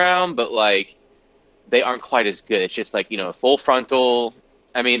background, but like they aren't quite as good. It's just like, full frontal.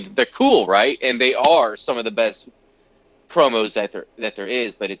 I mean, they're cool, right? And they are some of the best promos that there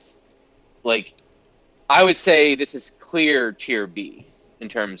is, but it's like, I would say this is clear tier B in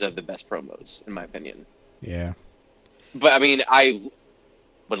terms of the best promos, in my opinion. Yeah. But I mean, I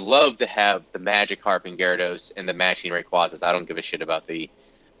would love to have the Magikarp and Gyarados and the matching Rayquazas. I don't give a shit about the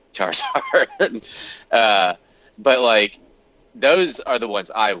Charizard. But like, those are the ones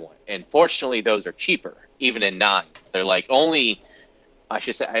I want. And fortunately, those are cheaper, even in 9s. They're like only, I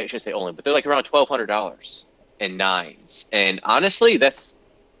should say only, but they're like around $1,200 in 9s. And honestly, that's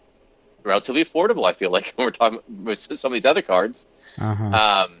relatively affordable, I feel like, when we're talking with some of these other cards.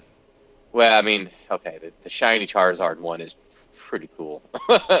 Uh-huh. Well, I mean, okay, the shiny Charizard one is pretty cool.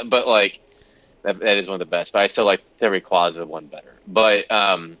 But like, that is one of the best. But I still like the Rayquaza one better. But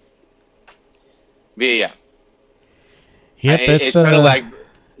yeah. Yep, it's kind of like,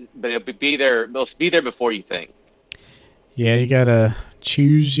 but it'll be there. It'll be there before you think. Yeah, you gotta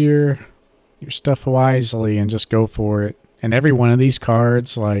choose your stuff wisely and just go for it. And every one of these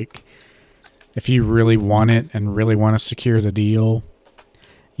cards, like, if you really want it and really want to secure the deal,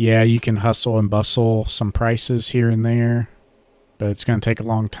 yeah, you can hustle and bustle some prices here and there, but it's going to take a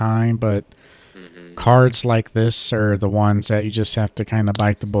long time. But cards like this are the ones that you just have to kind of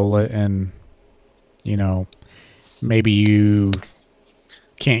bite the bullet and, maybe you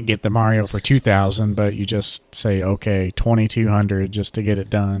can't get the Mario for $2,000, but you just say, okay, $2,200 just to get it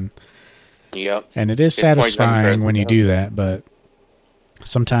done. Yep. And it is It's 20 times better satisfying than when you no. do that, but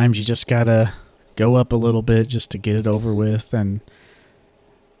sometimes you just gotta go up a little bit just to get it over with, and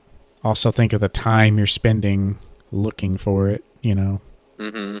also think of the time you're spending looking for it, you know.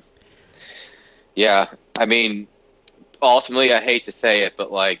 Hmm. Yeah. I mean, ultimately, I hate to say it,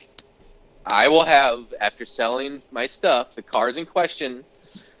 but like, I will have, after selling my stuff, the cards in question,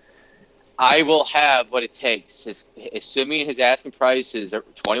 I will have what it takes. Assuming his asking price is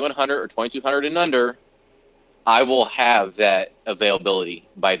 2,100 or 2,200 and under, I will have that availability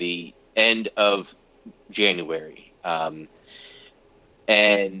by the end of January.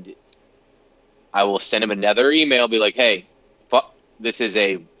 And I will send him another email, be like, "Hey, this is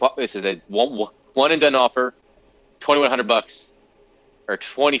a one and done offer, 2,100 bucks or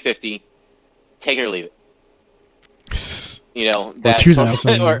 2,050. Take it or leave it." Or That's sort of,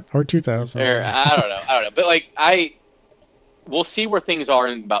 2000 or or 2000. I don't know, but like we'll see where things are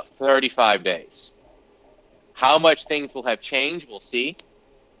in about 35 days. How much things will have changed, we'll see.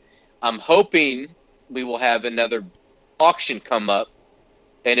 I'm hoping we will have another auction come up,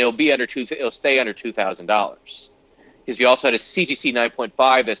 and it'll stay under $2,000 because we also had a CGC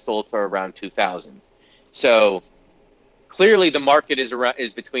 9.5 that sold for around 2,000. So clearly, the market is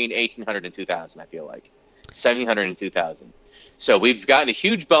between 1,800 and 2,000. I feel like 1,700 and 2,000. So we've gotten a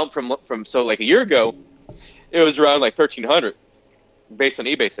huge bump from so like a year ago, it was around like 1,300 based on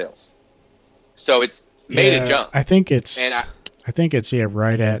eBay sales. So it's made a Yeah, jump, I think and it's yeah,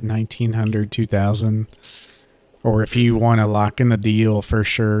 right at 1900, 2000. Or if you want to lock in the deal for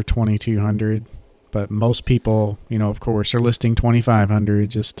sure, 2200. But most people, of course, are listing 2500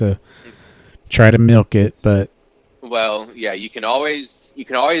 just to try to milk it, but well, yeah, you can always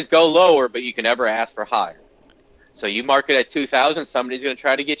go lower, but you can never ask for higher. So you mark it at 2,000, somebody's going to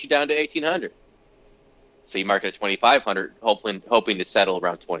try to get you down to 1,800. So you mark it at 2,500, hoping to settle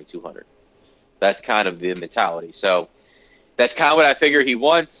around 2,200. That's kind of the mentality. So that's kind of what I figure he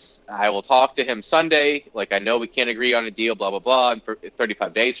wants. I will talk to him Sunday. Like, I know we can't agree on a deal, blah, blah, blah,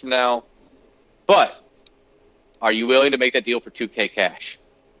 35 days from now. But are you willing to make that deal for 2K cash?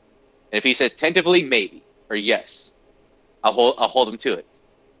 And if he says tentatively, maybe, or yes, I'll hold him to it.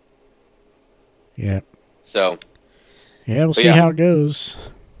 yeah. So, Yeah, we'll but see yeah, how it goes.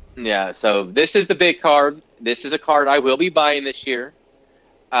 yeah. So this is the big card. This is a card I will be buying this year.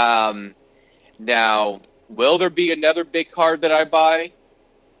 Um, Now, will there be another big card that I buy?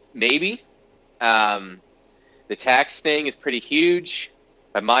 Maybe. Um, the tax thing is pretty huge.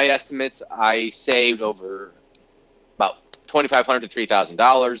 By my estimates, I saved over about $2,500 to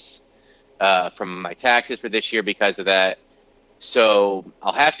 $3,000 from my taxes for this year because of that. So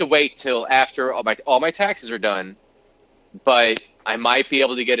I'll have to wait till after all my taxes are done, but I might be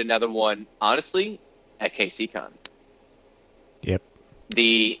able to get another one, honestly, at KCCon. Yep.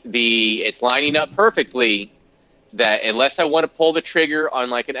 The it's lining up perfectly that unless I want to pull the trigger on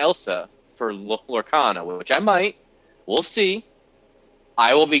like an Elsa for Lorcana, which I might, we'll see.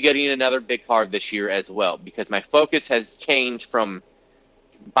 I will be getting another big card this year as well because my focus has changed from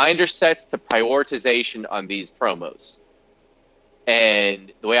binder sets to prioritization on these promos.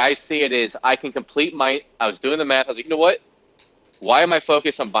 And the way I see it is I can complete I was doing the math. I was like, you know what? Why am I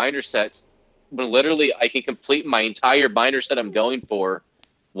focused on binder sets when literally I can complete my entire binder set I'm going for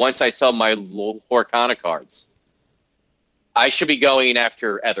once I sell my Lorcana cards? I should be going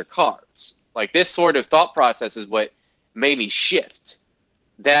after other cards. Like, this sort of thought process is what made me shift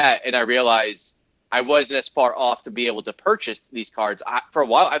that, and I realized I wasn't as far off to be able to purchase these cards. For a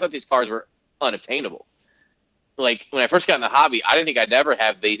while, I thought these cards were unobtainable. Like, when I first got in the hobby, I didn't think I'd ever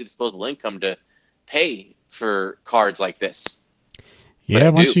have the disposable income to pay for cards like this, but Yeah,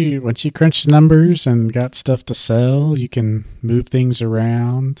 I do. once you crunch the numbers and got stuff to sell, you can move things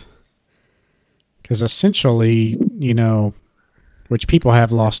around. Because essentially, which people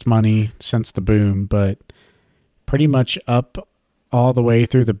have lost money since the boom, but pretty much up all the way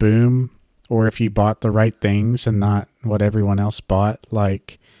through the boom, or if you bought the right things and not what everyone else bought,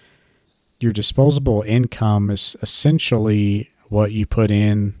 like your disposable income is essentially what you put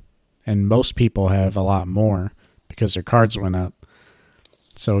in, and most people have a lot more because their cards went up.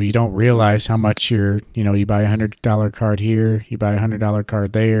 So you don't realize how much you buy $100 card here, you buy $100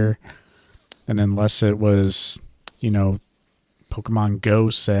 card there, and unless it was, you know, Pokemon Go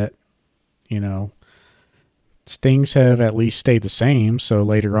set, you know, things have at least stayed the same. So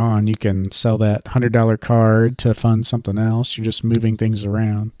later on, you can sell that $100 card to fund something else. You're just moving things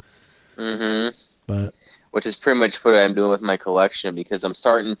around. Mm-hmm. But Which is pretty much what I'm doing with my collection because I'm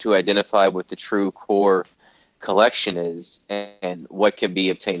starting to identify what the true core collection is and what can be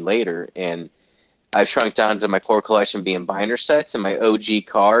obtained later. And I've shrunk down to my core collection being binder sets and my OG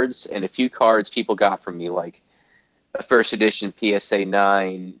cards and a few cards people got from me, like a first edition PSA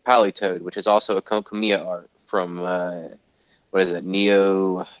 9 Palitoad, which is also a Kokomiya art from, what is it,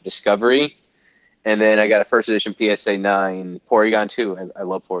 Neo Discovery. And then I got a first edition PSA 9 Porygon 2. I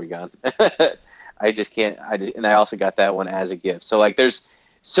love Porygon. I just can't. And I also got that one as a gift. So like, there's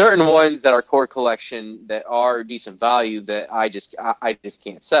certain ones that are core collection that are decent value that I just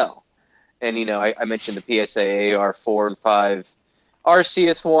can't sell. And I mentioned the PSA AR 4 and 5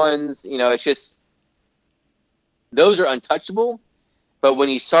 Arceus ones. It's just those are untouchable. But when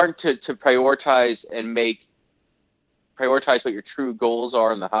you start to prioritize and prioritize what your true goals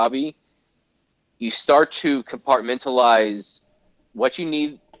are in the hobby, you start to compartmentalize what you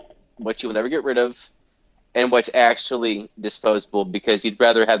need, what you will never get rid of, and what's actually disposable, because you'd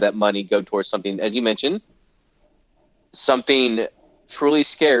rather have that money go towards something, as you mentioned, something truly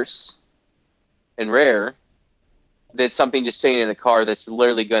scarce and rare, than something just sitting in a car that's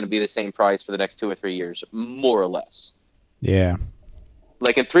literally going to be the same price for the next 2 or 3 years, more or less. Yeah.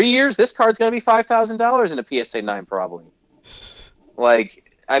 Like in 3 years, this card's going to be $5,000 in a PSA 9 probably.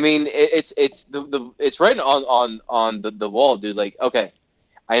 Like, I mean, it's right on the wall, dude. Like, okay,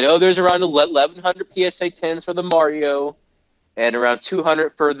 I know there's around 1,100 PSA 10s for the Mario, and around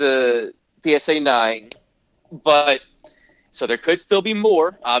 200 for the PSA 9, but so there could still be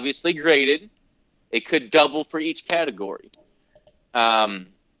more, obviously graded. It could double for each category. But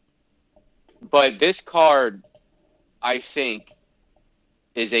this card, I think,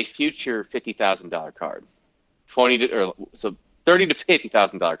 is a future $50,000 card. So $30,000 to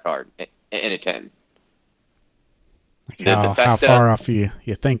 $50,000 card in a 10. Like how far off you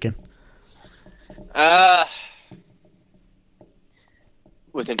thinking?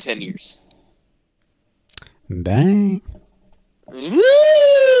 Within 10 years. Dang. Woo!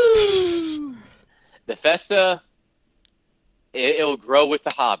 The Festa, it will grow with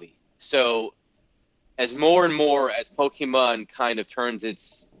the hobby. So as more and more as Pokemon kind of turns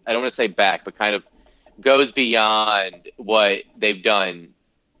its, I don't want to say back, but kind of goes beyond what they've done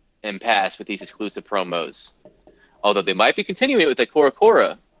in past with these exclusive promos. Although they might be continuing it with the Cora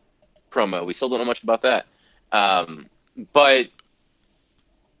promo. We still don't know much about that. But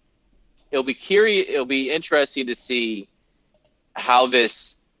it'll be interesting to see how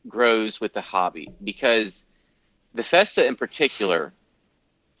this grows with the hobby, because the Festa in particular,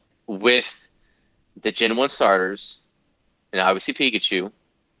 with the Gen 1 starters, and obviously Pikachu,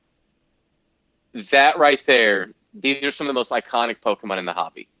 that right there, these are some of the most iconic Pokemon in the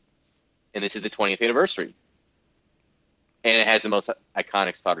hobby. And this is the 20th anniversary. And it has the most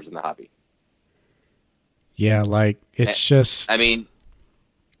iconic starters in the hobby. Yeah, like, it's just... I mean...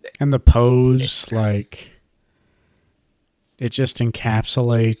 And the pose, like... It just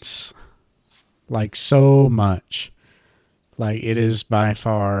encapsulates, like, so much. Like, it is by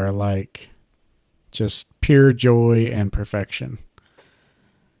far, like, just pure joy and perfection.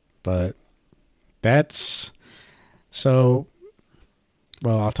 But that's... So...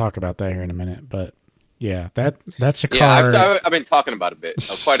 Well, I'll talk about that here in a minute, but... Yeah, that's a card. Yeah, I've been talking about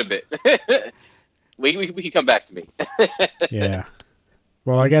quite a bit. we can come back to me. Yeah.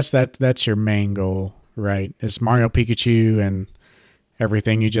 Well, I guess that's your main goal, right? Is Mario Pikachu, and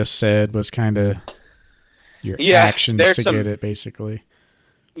everything you just said was kind of your actions to get it, basically.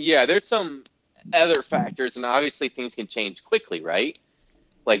 Yeah, there's some other factors, and obviously things can change quickly, right?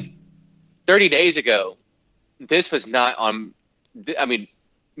 Like 30 days ago, this was not on. I mean,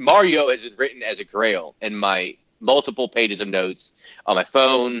 Mario has been written as a grail in my multiple pages of notes on my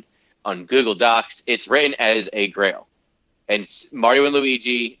phone, on Google Docs. It's written as a grail. And it's Mario and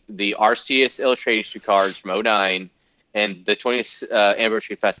Luigi, the Arceus illustration cards from 2009, and the 20th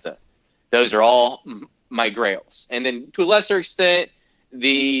anniversary Festa. Those are all my grails. And then to a lesser extent,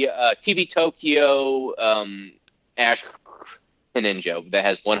 the TV Tokyo Ash Ninja that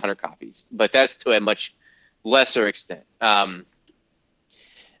has 100 copies. But that's to a much lesser extent.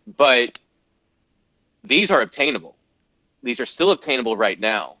 But these are obtainable. These are still obtainable right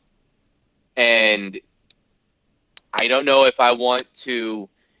now. And I don't know if I want to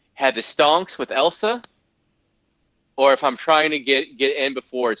have the stonks with Elsa, or if I'm trying to get in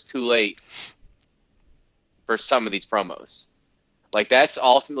before it's too late for some of these promos. Like, that's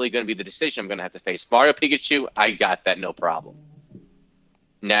ultimately going to be the decision I'm going to have to face. Mario Pikachu, I got that, no problem.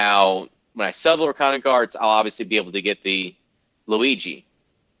 Now, when I sell the Arcana cards, I'll obviously be able to get the Luigi.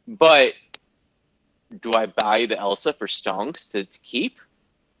 But do I buy the Elsa for stonks to keep,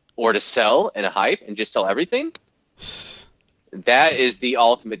 or to sell in a hype and just sell everything? That is the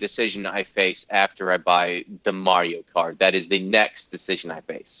ultimate decision I face after I buy the Mario card. That is the next decision I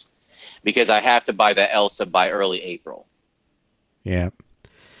face. because I have to buy that Elsa by early April. Yeah.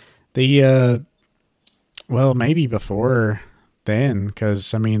 The well, maybe before then,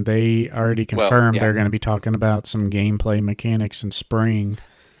 because I mean they already Well, confirmed yeah. they're going to be talking about some gameplay mechanics in spring.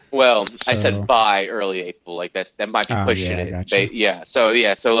 Well, I said So, by early April. Like that might be oh pushing yeah, I it. gotcha.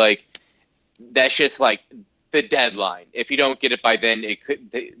 So like that's just like the deadline. If you don't get it by then,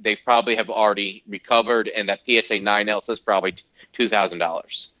 they probably have already recovered, and that PSA 9 Elsa is probably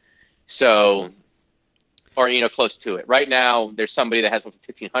 $2,000. So, or close to it. Right now, there's somebody that has one for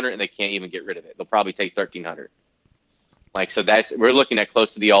 1,500, and they can't even get rid of it. They'll probably take 1,300. Like so, we're looking at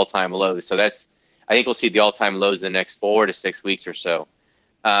close to the all-time lows. So I think we'll see the all-time lows in the next 4 to 6 weeks or so.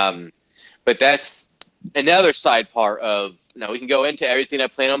 Um, but that's another side part of now we can go into everything I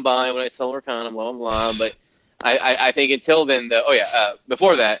plan on buying when I sell Arcana, blah blah blah. But I think until then,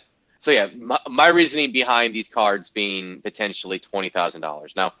 before that, so yeah, my reasoning behind these cards being potentially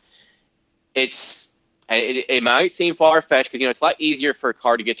 $20,000. Now it might seem far fetched because it's a lot easier for a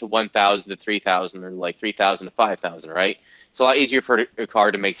card to get to 1,000 to 3,000 or like 3,000 to 5,000, right? It's a lot easier for a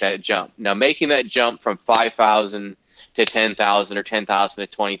card to make that jump. Now making that jump from 5,000 to 10,000 or 10,000 to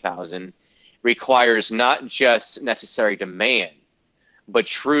 20,000 requires not just necessary demand, but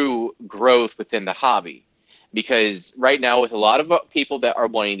true growth within the hobby. Because right now, with a lot of people that are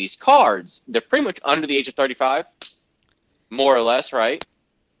wanting these cards, they're pretty much under the age of 35, more or less, right?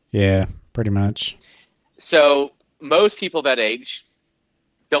 Yeah, pretty much. So most people that age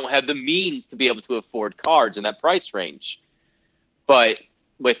don't have the means to be able to afford cards in that price range. But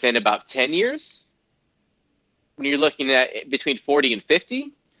within about 10 years, when you're looking at between 40 and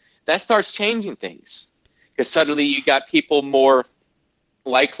 50, that starts changing things. Because suddenly you got people more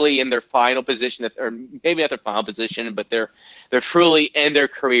likely in their final position, or maybe not their final position, but they're truly in their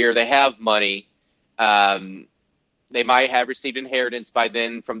career. They have money. They might have received inheritance by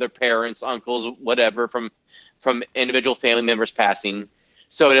then from their parents, uncles, whatever, from individual family members passing.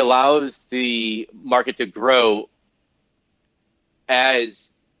 So it allows the market to grow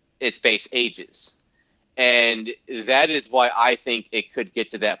as its base ages. And that is why I think it could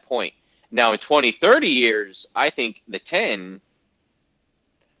get to that point. Now, in 20, 30 years, I think the 10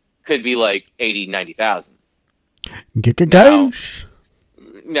 could be like 80, 90,000. Now, Gauge.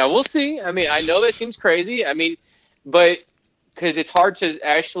 now we'll see. I mean, I know that seems crazy. I mean, but because it's hard to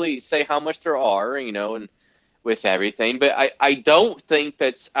actually say how much there are, and with everything. But I don't think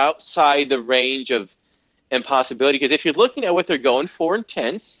that's outside the range of impossibility. Because if you're looking at what they're going for in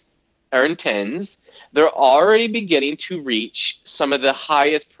tens, they're already beginning to reach some of the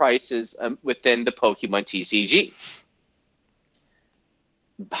highest prices within the Pokemon TCG.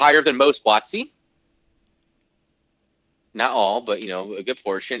 Higher than most WotC. Not all, but a good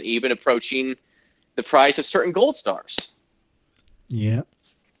portion. Even approaching the price of certain gold stars. Yeah.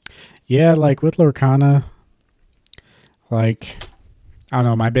 Yeah, like with Lorcana, like, I don't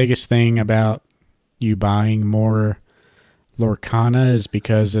know, my biggest thing about you buying more Lorcana is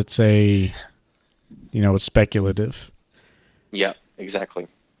because it's it's speculative. Yeah, exactly.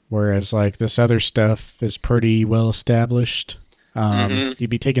 Whereas, like, this other stuff is pretty well established. You'd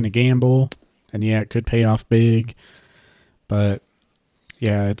be taking a gamble, and yeah, it could pay off big. But,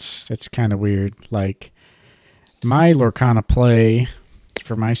 yeah, it's kind of weird. Like, my Lorcana play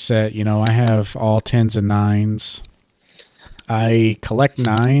for my set, I have all 10s and 9s. I collect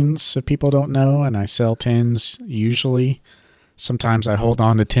 9s, if people don't know, and I sell 10s usually. Sometimes I hold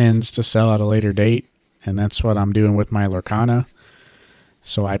on to 10s to sell at a later date, and that's what I'm doing with my Lorcana.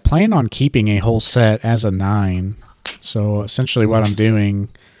 So I plan on keeping a whole set as a 9. So essentially what I'm doing,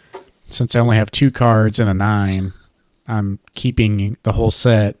 since I only have 2 cards and a 9, I'm keeping the whole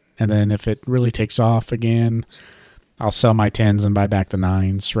set, and then if it really takes off again, I'll sell my 10s and buy back the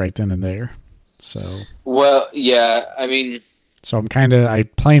 9s right then and there. So, well, yeah, I mean, so I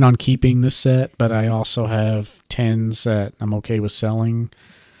plan on keeping this set, but I also have 10s that I'm okay with selling.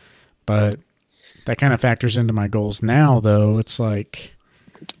 But that kind of factors into my goals now, though. It's like,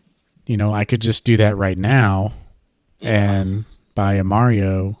 I could just do that right now and buy a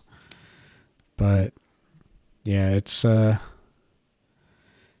Mario. But yeah, it's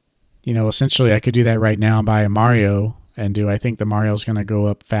essentially I could do that right now and buy a Mario. And do I think the Mario's going to go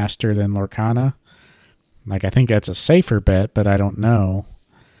up faster than Lorcana? Like, I think that's a safer bet, but I don't know.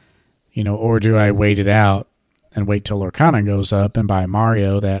 Or do I wait it out and wait till Lorcana goes up and buy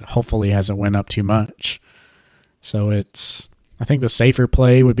Mario that hopefully hasn't went up too much? So I think the safer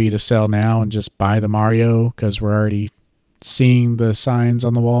play would be to sell now and just buy the Mario because we're already seeing the signs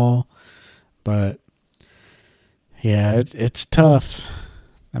on the wall. But yeah, it's tough.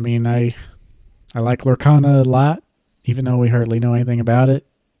 I mean, I like Lorcana a lot, even though we hardly know anything about it.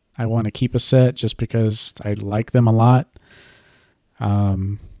 I want to keep a set just because I like them a lot.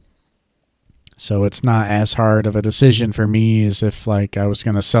 Um, so it's not as hard of a decision for me as if like I was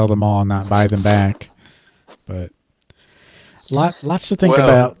going to sell them all and not buy them back. But lots to think Well,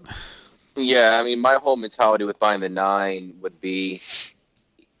 about. yeah, I mean, my whole mentality with buying the nine would be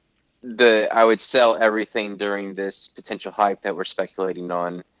I would sell everything during this potential hype that we're speculating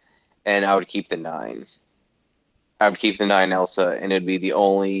on, and I would keep the nine. I would keep the nine Elsa, and it'd be the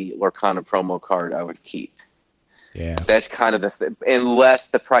only Lorcana promo card I would keep. Yeah. That's kind of unless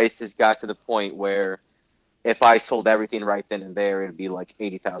the prices got to the point where if I sold everything right then and there, it'd be like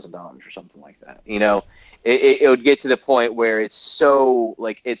 $80,000 or something like that. You know, it would get to the point where it's so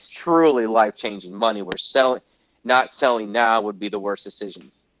like it's truly life changing money. Where not selling now would be the worst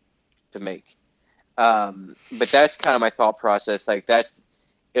decision to make. But that's kind of my thought process. Like it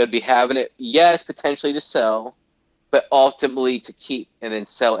would be having it, yes, potentially to sell, but ultimately to keep and then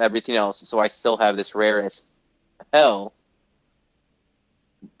sell everything else. So I still have this rare as hell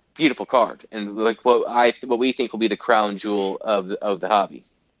beautiful card, and like what we think will be the crown jewel of the hobby.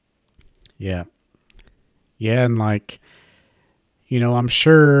 Yeah. Yeah, and like, I'm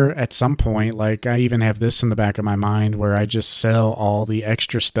sure at some point, like I even have this in the back of my mind where I just sell all the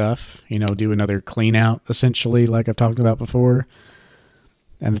extra stuff, do another clean out essentially, like I've talked about before.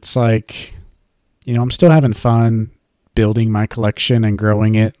 And it's like, I'm still having fun building my collection and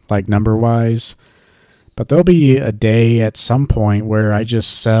growing it like number wise. But there'll be a day at some point where I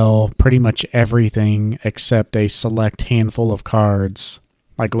just sell pretty much everything except a select handful of cards,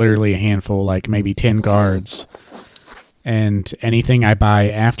 like literally a handful, like maybe 10 cards. And anything I buy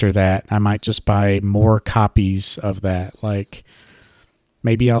after that, I might just buy more copies of that. Like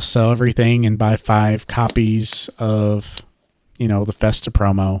maybe I'll sell everything and buy 5 copies of, the Festa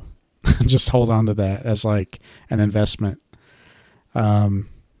promo. Just hold on to that as like an investment.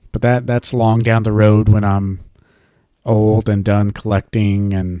 But that's long down the road when I'm old and done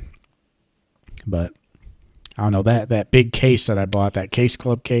collecting. But I don't know, that big case that I bought, that Case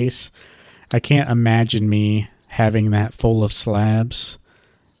Club case, I can't imagine me having that full of slabs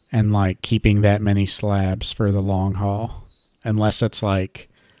and like keeping that many slabs for the long haul, unless it's like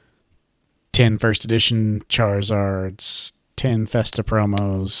 10 first edition Charizards, 10 Festa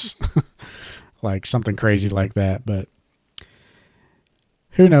promos, like something crazy like that. But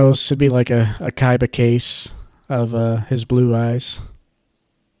who knows? It'd be like a Kaiba case of his blue eyes.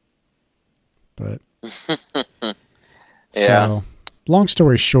 But Yeah. so, long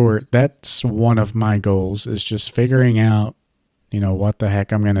story short, that's one of my goals is just figuring out, what the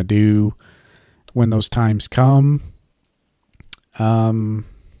heck I'm going to do when those times come. I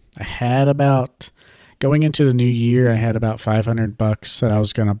had going into the new year, I had about $500 that I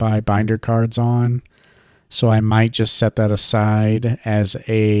was going to buy binder cards on. So I might just set that aside as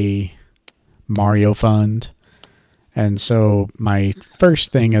a Mario fund. And so my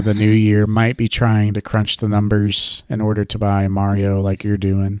first thing of the new year might be trying to crunch the numbers in order to buy Mario like you're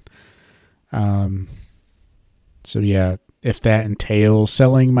doing. So yeah, if that entails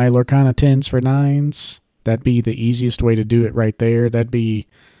selling my Lorcana 10s for 9s, that'd be the easiest way to do it right there. That'd be,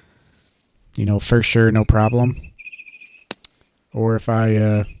 for sure, no problem. Or if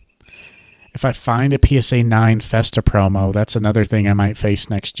I find a PSA 9 Festa promo, that's another thing I might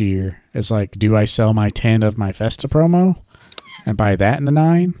face next year. Is like, do I sell my 10 of my Festa promo and buy that in a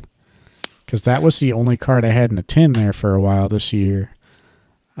 9? Because that was the only card I had in a 10 there for a while this year.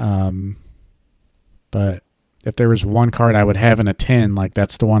 But if there was one card I would have in a 10, like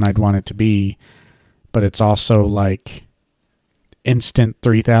that's the one I'd want it to be. But it's also like instant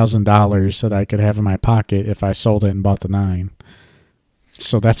 $3,000 that I could have in my pocket if I sold it and bought the 9.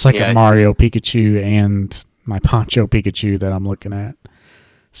 So that's like a Mario Pikachu and my Poncho Pikachu that I'm looking at.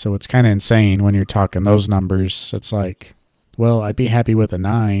 So it's kind of insane when you're talking those numbers. It's like, well, I'd be happy with a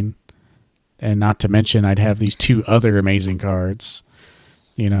 9. And not to mention I'd have these 2 other amazing cards,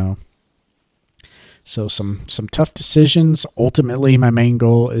 So some tough decisions. Ultimately, my main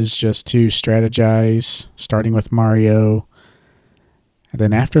goal is just to strategize, starting with Mario. And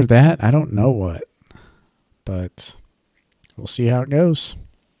then after that, I don't know what. But we'll see how it goes.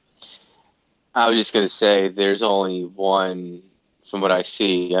 I was just going to say there's only one, from what I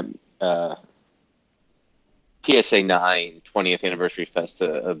see, PSA 9 20th Anniversary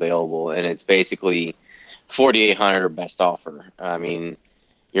Festa available, and it's basically 4,800 or best offer. I mean,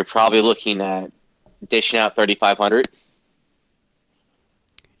 you're probably looking at dishing out 3,500.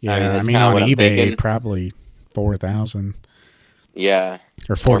 Yeah, I mean on eBay, probably 4,000. Yeah.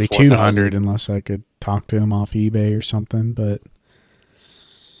 Or 4,200 unless I could talk to him off eBay or something. But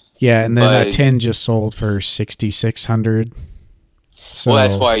yeah, and then that 10 just sold for 6,600. Well,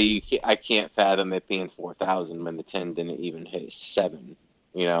 that's So why I can't fathom it being 4,000 when the 10 didn't even hit 7.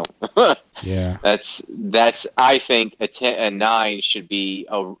 You know, yeah, that's. I think a 9 should be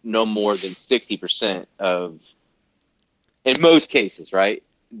no more than 60% of, in most cases, right?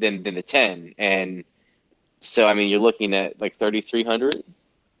 Than the 10, and so I mean you're looking at like 3,300,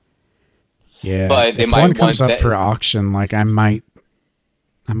 yeah. but they If one might comes want up that. for auction, like I might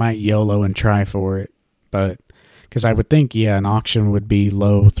YOLO and try for it, but because I would think, yeah, an auction would be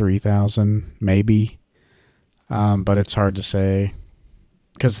low 3,000 maybe, but it's hard to say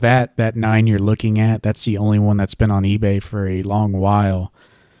because that nine you're looking at, that's the only one that's been on eBay for a long while.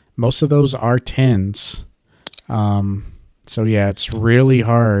 Most of those are tens, so yeah, it's really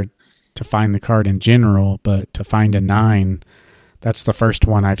hard to find the card in general, but to find a nine, that's the first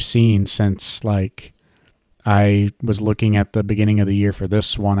one I've seen since like I was looking at the beginning of the year for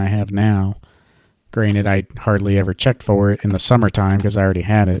this one I have now. Granted, I hardly ever checked for it in the summertime because I already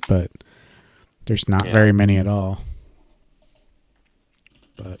had it, but there's not Yeah, very many at all.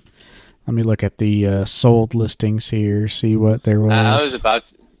 But let me look at the sold listings here, see what there I was was. about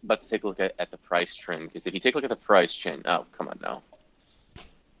to take a look at the price trend, because if you take a look at the price trend, oh come on now,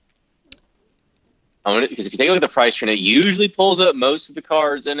 because if you take a look at the price trend, it usually pulls up most of the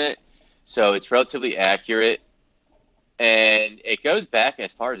cards in it, so it's relatively accurate, and it goes back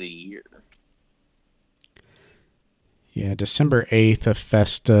as far as a year. Yeah, December 8th, a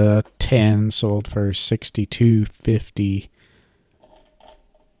Festa 10 sold for 62.50.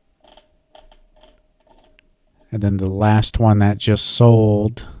 And then the last one that just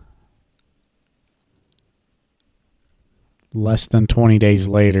sold less than 20 days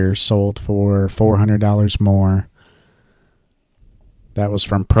later sold for $400 more. That was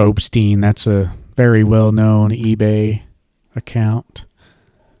from Probstein. That's a very well-known eBay account.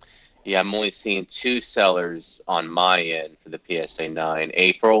 Yeah, I'm only seeing two sellers on my end for the PSA 9,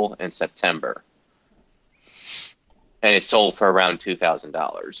 April and September. And it sold for around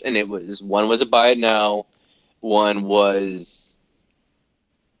 $2,000. And it was, one was a buy it now, one was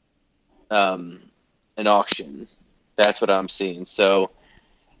um, an auction. That's what I'm seeing. So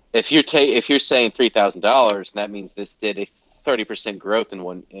if you're saying $3,000, that means this did a 30% growth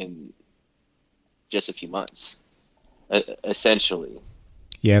in just a few months, essentially.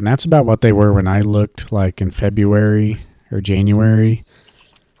 Yeah, and that's about what they were when I looked like in February or January.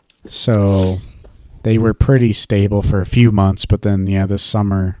 So they were pretty stable for a few months, but then, yeah, this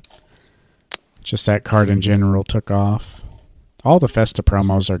summer, just that card in general took off. All the Festa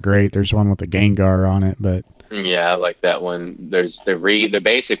promos are great. There's one with the Gengar on it, but Yeah, I like that one. They're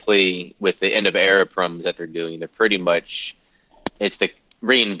basically, with the end of era promos that they're doing, they're pretty much, it's the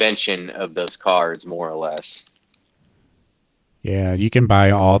reinvention of those cards, more or less. yeah, you can buy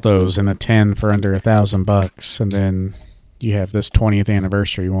all those in a 10 for under $1,000, and then you have this 20th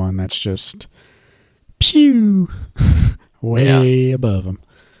anniversary one that's just pew Yeah, way above them.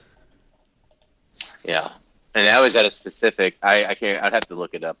 yeah. And that was at a specific, I can't, I'd have to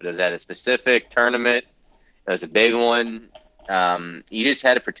look it up, but it was at a specific tournament. It was a big one. You just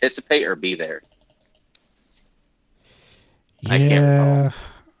had to participate or be there. I can't recall. Yeah.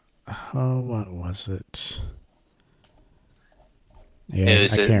 Oh, what was it? It Yeah,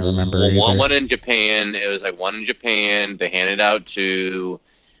 was I can't remember either. one in Japan. It was like one in Japan. They handed out to,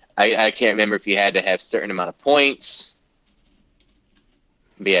 I can't remember if you had to have certain amount of points.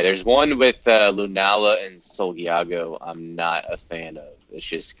 But yeah, there's one with Lunala and Solgiago I'm not a fan of. It's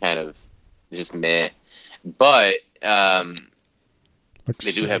just kind of, it's just meh. But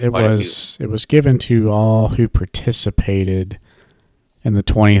they Looks do have quite a few. it was given to all who participated in the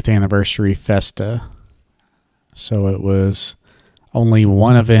 20th anniversary Festa. So it was only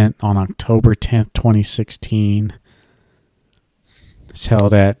one event on October 10th, 2016. It's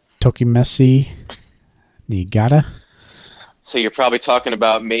held at Tokimesi, Niigata. So you're probably talking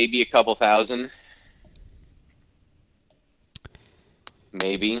about maybe a couple thousand,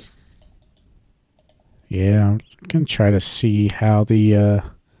 maybe. Yeah, I'm going to try to see how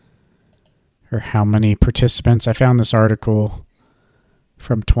or how many participants. I found this article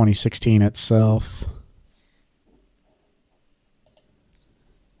from 2016 itself.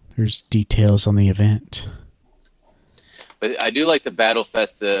 There's details on the event. But I do like the Battle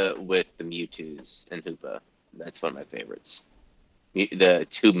Festa with the Mewtwo's and Hoopa. That's one of my favorites. The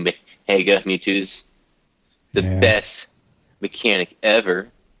two Mega Mewtwo's, the Yeah. best mechanic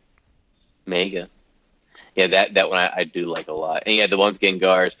ever. Mega. Yeah, that one I do like a lot. And yeah, the one with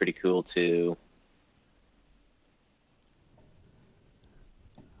Gengar is pretty cool too.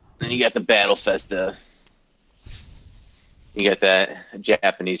 And you got the Battle Festa. You got that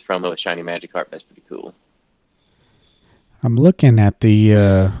Japanese promo with Shiny Magikarp. That's pretty cool. I'm looking at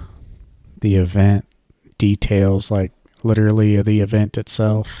the event details, like literally the event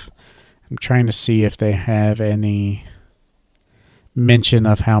itself. I'm trying to see if they have any mention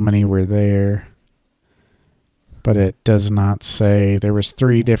of how many were there, but it does not say. There was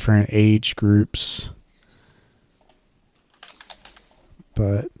 3 different age groups,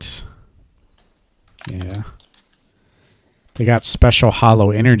 but yeah. They got special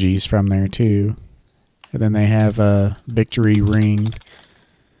hollow energies from there too. And then they have a victory ring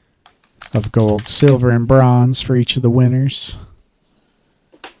of gold, silver, and bronze for each of the winners.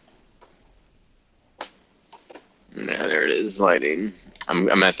 Yeah, there it is, lighting.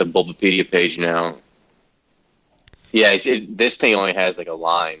 I'm at the Bulbapedia page now. Yeah, this thing only has like a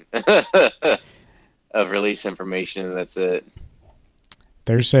line of release information, and that's it.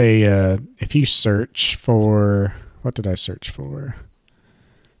 There's a, if you search for, what did I search for?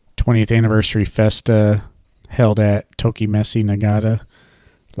 20th Anniversary Festa held at Tokimesi Nagata.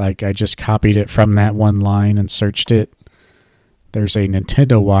 Like, I just copied it from that one line and searched it. There's a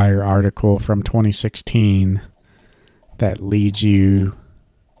Nintendo Wire article from 2016 that leads you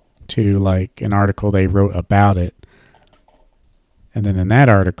to, like, an article they wrote about it. And then in that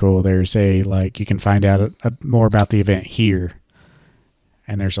article, there's a, like, you can find out more about the event here.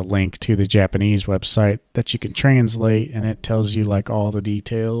 And there's a link to the Japanese website that you can translate, and it tells you, like, all the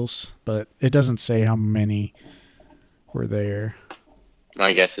details. But it doesn't say how many were there.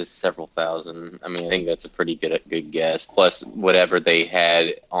 I guess it's several thousand. I mean, I think that's a pretty good guess. Plus whatever they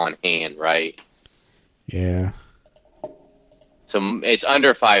had on hand, right? Yeah. So it's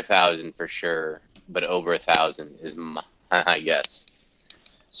under 5,000 for sure, but over 1,000 is my guess.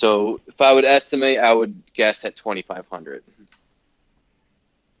 So if I would estimate, I would guess at 2,500.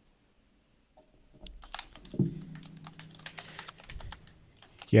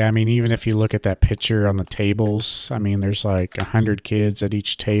 Yeah, I mean, even if you look at that picture on the tables, I mean, there's like 100 kids at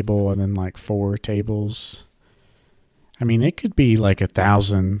each table and then like 4 tables. I mean, it could be like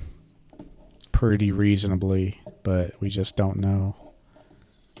 1,000 pretty reasonably, but we just don't know.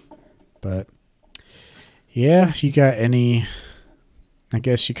 But yeah, you got any, I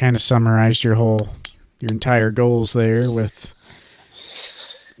guess you kind of summarized your entire goals there with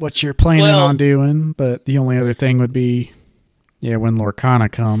what you're planning on doing, but the only other thing would be, yeah, when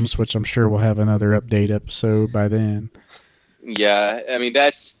Lorcana comes, which I'm sure we'll have another update episode by then. Yeah, I mean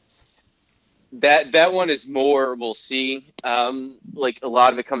that one is more we'll see. Like a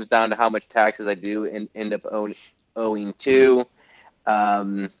lot of it comes down to how much taxes I do and end up owing to.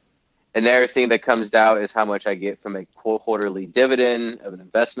 Another thing that comes out is how much I get from a quarterly dividend of an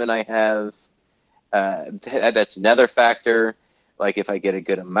investment I have. That's another factor. Like if I get a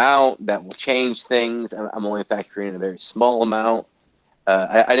good amount, that will change things. I'm only factoring in a very small amount.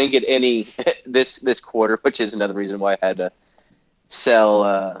 I didn't get any this quarter, which is another reason why I had to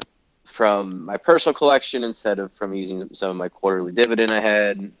sell from my personal collection instead of from using some of my quarterly dividend I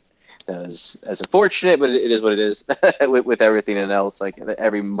had. That was as unfortunate, but it is what it is with everything else. Like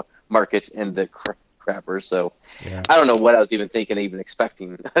every market's in the crapper. So yeah. I don't know what I was even thinking, even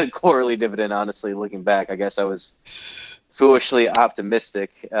expecting a quarterly dividend. Honestly, looking back, I guess I was foolishly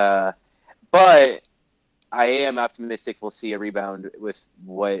optimistic. But I am optimistic we'll see a rebound with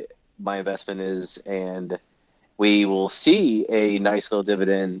what my investment is, and we will see a nice little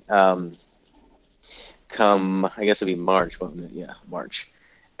dividend come, I guess it'll be March, won't it? Yeah, March.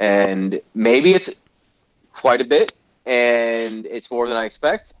 And maybe it's quite a bit, and it's more than I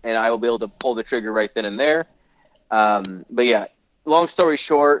expect, and I will be able to pull the trigger right then and there. But yeah, long story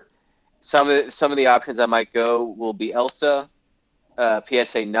short, some of the options I might go will be Elsa,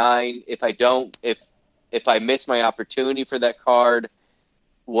 PSA 9. If I miss my opportunity for that card,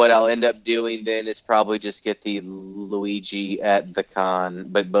 what I'll end up doing then is probably just get the Luigi at the con.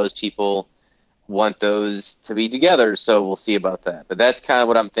 But most people want those to be together, so we'll see about that. But that's kind of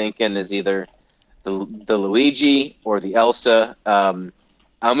what I'm thinking is either the Luigi or the Elsa. I'm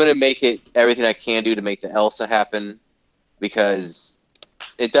going to make it everything I can do to make the Elsa happen because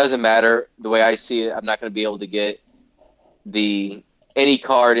it doesn't matter. The way I see it, I'm not going to be able to get any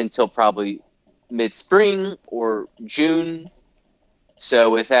card until probably mid-spring or June.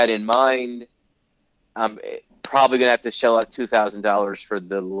 So with that in mind, I'm probably going to have to shell out $2,000 for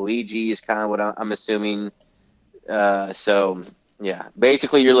the Luigi is kind of what I'm assuming. So, yeah.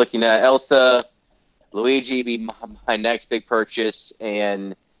 Basically, you're looking at Elsa, Luigi be my next big purchase,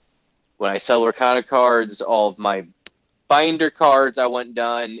 and when I sell Arcana cards, all of my binder cards I want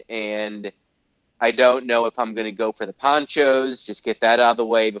done, and I don't know if I'm going to go for the ponchos, just get that out of the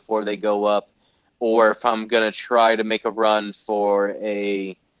way before they go up, or if I'm going to try to make a run for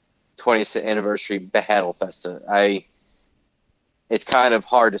a 20th anniversary Battle Festa. it's kind of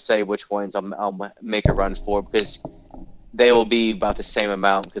hard to say which ones I'll make a run for because they will be about the same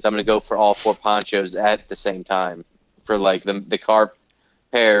amount because I'm going to go for all 4 ponchos at the same time for like the carp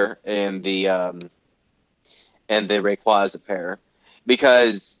pair and the Rayquaza pair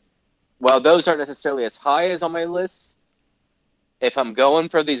because while those aren't necessarily as high as on my list, if I'm going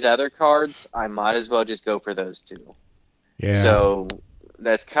for these other cards, I might as well just go for those two. Yeah. So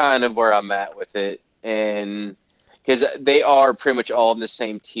that's kind of where I'm at with it, and because they are pretty much all in the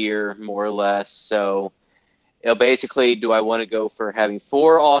same tier, more or less. So basically, do I want to go for having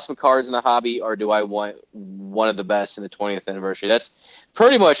 4 awesome cards in the hobby, or do I want one of the best in the 20th anniversary? That's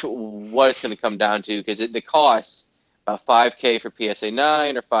pretty much what it's going to come down to, because the costs about $5K for PSA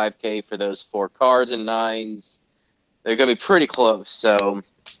 9 or $5K for those 4 cards and 9s. They're going to be pretty close, so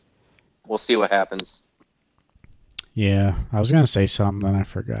we'll see what happens. Yeah, I was going to say something, then I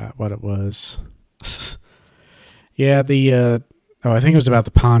forgot what it was. Yeah, I think it was about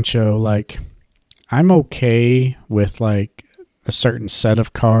the poncho. Like, I'm okay with, like, a certain set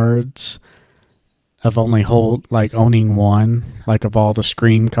of cards of only owning one. Like, of all the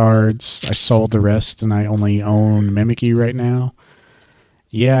Scream cards, I sold the rest, and I only own Mimikyu right now.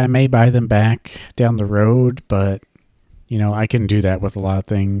 Yeah, I may buy them back down the road, but, I can do that with a lot of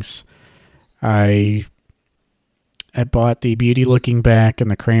things. I bought the Beauty Looking Back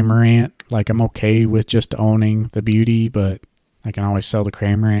and the Cramorant. Like, I'm okay with just owning the Beauty, but I can always sell the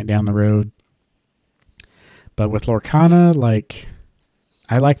Cramorant down the road. But with Lorcana, like,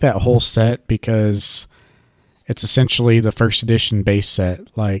 I like that whole set because it's essentially the first edition base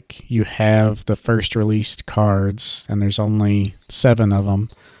set. Like, you have the first released cards, and there's only 7 of them,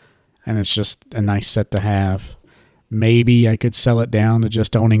 and it's just a nice set to have. Maybe I could sell it down to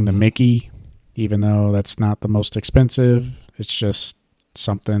just owning the Mickey, even though that's not the most expensive. It's just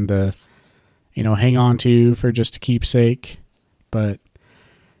something to, hang on to for just a keepsake. But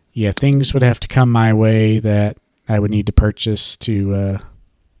yeah, things would have to come my way that I would need to purchase to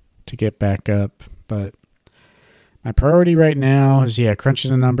get back up. But my priority right now is,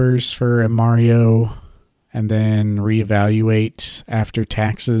 crunching the numbers for a Mario and then reevaluate after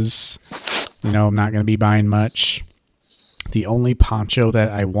taxes. I'm not going to be buying much. The only poncho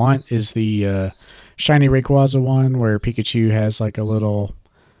that I want is the shiny Rayquaza one where Pikachu has like a little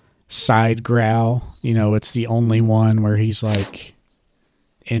side growl. It's the only one where he's like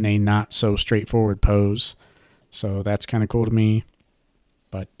in a not so straightforward pose. So that's kind of cool to me.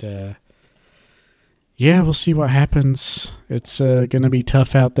 But we'll see what happens. It's going to be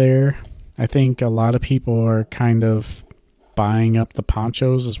tough out there. I think a lot of people are kind of buying up the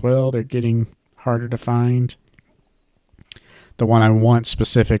ponchos as well. They're getting harder to find. The one I want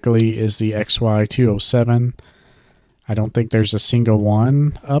specifically is the XY207. I don't think there's a single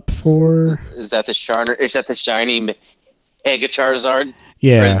one up for. Is that the shiny Mega Charizard?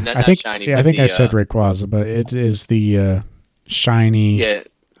 Yeah, Not I think. shiny, Yeah, I think I said Rayquaza, but it is the shiny. Yeah.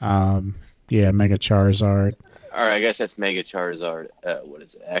 Mega Charizard. All right, I guess that's Mega Charizard. What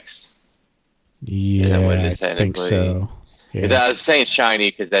is it, X? Yeah, Is that what it is I think so. Because I was saying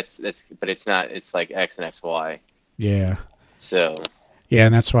shiny because that's, but it's not. It's like X and XY. Yeah. So. Yeah,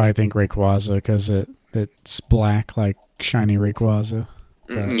 and that's why I think Rayquaza, because it's black like shiny Rayquaza.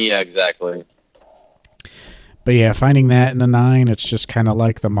 Yeah, exactly. But yeah, finding that in a 9, it's just kind of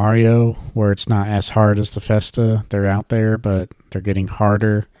like the Mario, where it's not as hard as the Festa. They're out there, but they're getting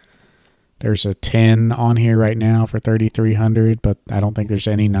harder. There's a 10 on here right now for 3,300, but I don't think there's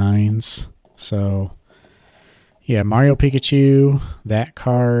any 9s. So, yeah, Mario Pikachu, that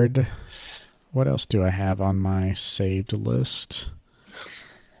card. What else do I have on my saved list?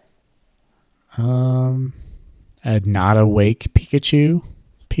 A Not Awake Pikachu,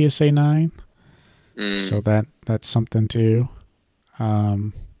 PSA 9. So that's something too.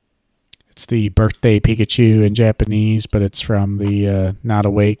 It's the Birthday Pikachu in Japanese, but it's from the Not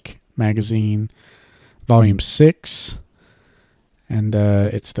Awake magazine, volume 6. And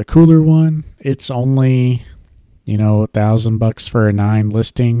it's the cooler one. It's only, $1,000 for a 9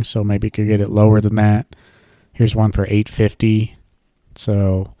 listing, so maybe you could get it lower than that. Here's one for $850.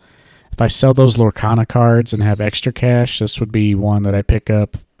 So if I sell those Lorcana cards and have extra cash, this would be one that I pick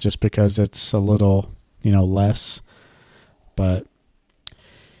up just because it's a little, less. But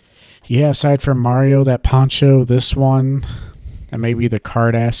yeah, aside from Mario, that poncho, this one, and maybe the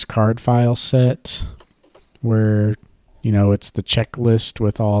card file set where, it's the checklist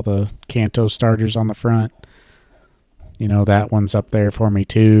with all the Kanto starters on the front. That one's up there for me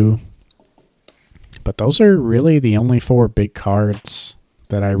too. But those are really the only 4 big cards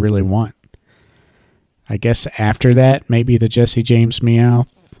that I really want. I guess after that, maybe the Jesse James Meowth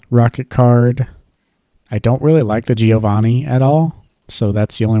Rocket card. I don't really like the Giovanni at all. so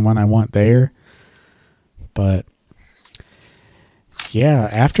that's the only one I want there. But yeah,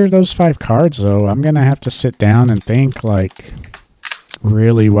 after those 5 cards, though, I'm gonna have to sit down and think like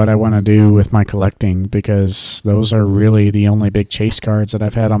really what I want to do with my collecting, because those are really the only big chase cards that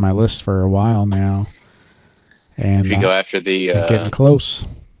I've had on my list for a while now, If and you go after I'm getting close.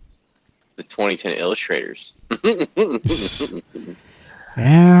 the 2010 illustrators.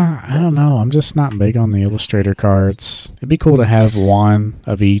 Yeah, I don't know. I'm just not big on the Illustrator cards. It'd be cool to have one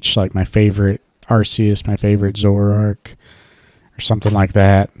of each, like my favorite Arceus, my favorite Zoroark, or something like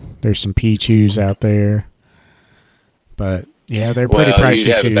that. There's some Pichus out there, but yeah, they're pretty Well, you'd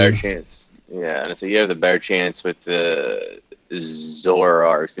pricey have a better too. chance. Yeah, and so you have the better chance with the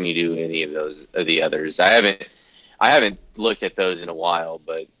Zoroarks than you do any of those of the others. I haven't looked at those in a while,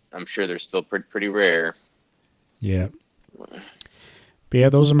 but I'm sure they're still pretty rare. Yeah. But yeah,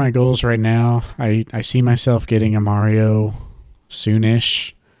 those are my goals right now. I see myself getting a Mario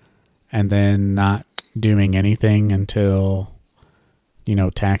soonish, and then not doing anything until,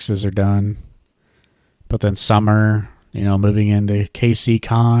 taxes are done. But then summer, moving into KC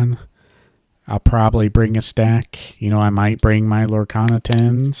Con, I'll probably bring a stack. I might bring my Lorcana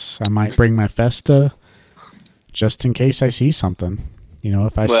 10s. I might bring my Festa, just in case I see something.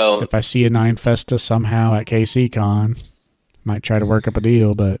 Well, If I see a 9 Festa somehow at KC Con, might try to work up a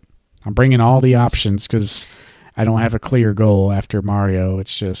deal, but I'm bringing all the options because I don't have a clear goal after Mario.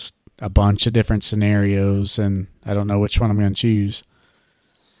 It's just a bunch of different scenarios, and I don't know which one I'm going to choose.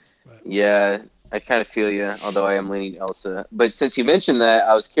 yeah, I kind of feel you, although I am leaning Elsa. But since you mentioned that,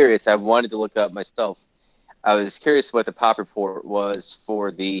 I was curious. I wanted to look up myself. I was curious what the pop report was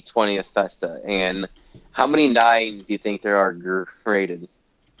for the 20th Festa and how many nines do you think there are graded?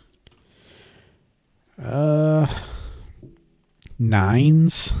 Uh,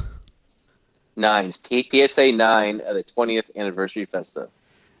 Nines. Nines. PSA 9 of the 20th anniversary Festa.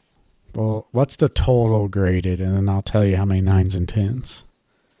 Well, what's the total graded, and then I'll tell you how many 9s and 10s.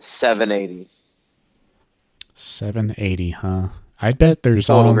 780. 780, huh? I bet there's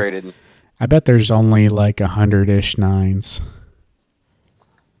Total all. graded. I bet there's only like 100-ish 9s.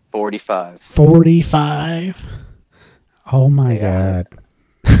 45. 45. Oh my Yeah. god.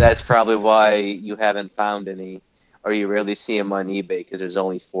 That's probably why you haven't found any, or you rarely see them on eBay because there's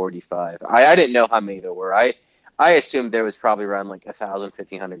only 45. I didn't know how many there were. I assumed there was probably around like 1,000,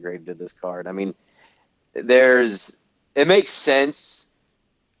 1,500 graded to this card. I mean, it makes sense.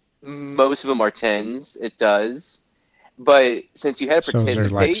 Most of them are 10s. It does. But since you had to So is there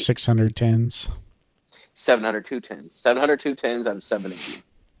like participate, 610s? 702 10s. 702 10s out of 780.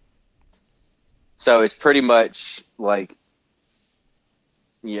 So it's pretty much like,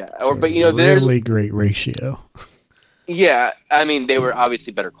 yeah. It's a But there's, really great ratio. yeah, I mean, they were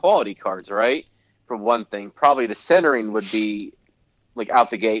obviously better quality cards, right? For one thing, probably the centering would be like out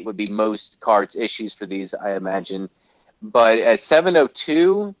the gate would be most cards issues for these, I imagine. But at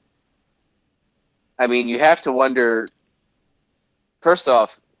 702, I mean, you have to wonder. First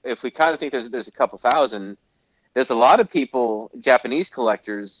off, if we kind of think there's a couple thousand, there's a lot of people, Japanese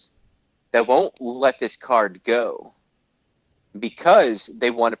collectors, that won't let this card go because they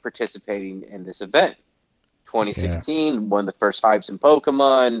want to participating in this event. 2016, one of the first hypes in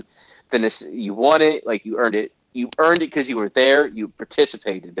Pokemon. Then you won it, like you earned it. You earned it because you were there. You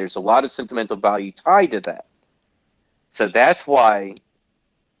participated. There's a lot of sentimental value tied to that. So that's why,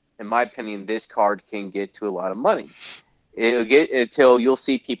 in my opinion, this card can get to a lot of money. It'll get until you'll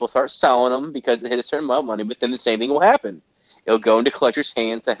see people start selling them because it hit a certain amount of money, but then the same thing will happen. It'll go into collectors'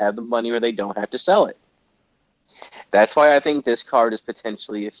 hands to have the money where they don't have to sell it. That's why I think this card is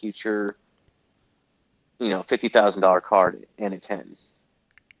potentially a future, $50,000 card in a 10.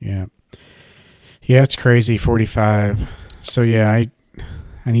 Yeah. Yeah, it's crazy. 45. So yeah,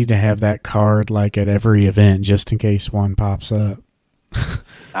 I need to have that card like at every event just in case one pops up.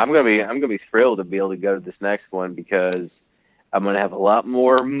 I'm gonna be thrilled to be able to go to this next one because I'm gonna have a lot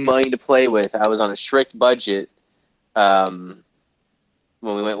more money to play with. I was on a strict budget when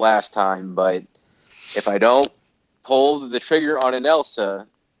we went last time, but if I don't pull the trigger on an Elsa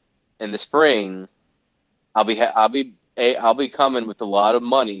in the spring, I'll be coming with a lot of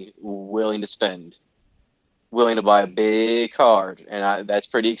money willing to spend, willing to buy a big card, and that's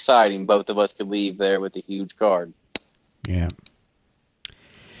pretty exciting. Both of us could leave there with a huge card. Yeah.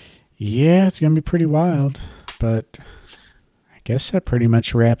 Yeah, it's going to be pretty wild, but I guess that pretty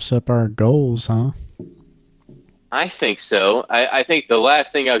much wraps up our goals, huh? I think so. I think the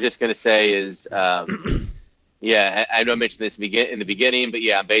last thing I was just going to say is, yeah, I know I mentioned this in the beginning, but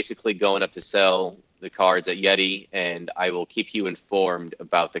yeah, I'm basically going up to sell the cards at Yeti, and I will keep you informed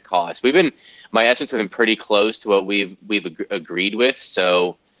about the cost. My estimates have been pretty close to what we've agreed with,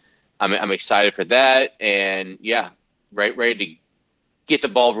 so I'm excited for that, and yeah, ready to get the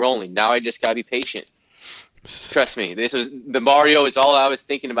ball rolling. Now I just gotta be patient. Trust me, the Mario is all I was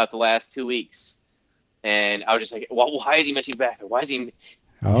thinking about the last 2 weeks, and I was just like, well, why is he messing back? Why is he?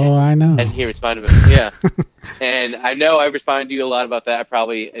 Oh, I know. Hasn't he responded? Yeah, and I know I responded to you a lot about that. I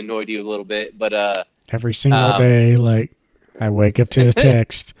probably annoyed you a little bit, but Every single um, day, like I wake up to a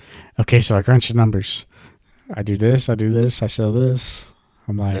text. Okay, so I crunch the numbers. I do this. I do this. I sell this.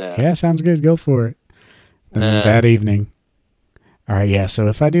 I'm like, yeah, yeah, sounds good. Go for it. Then that evening, all right, yeah. So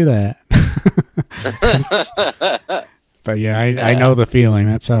if I do that, but yeah, I know the feeling.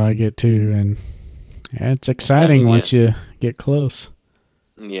 That's how I get too, and yeah, it's exciting once you get close.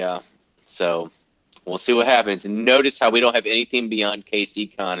 Yeah. So we'll see what happens. And notice how we don't have anything beyond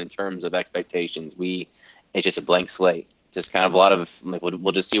KCCon in terms of expectations. It's just a blank slate. Just kind of a lot of like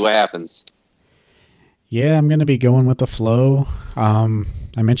we'll just see what happens. Yeah, I'm gonna be going with the flow.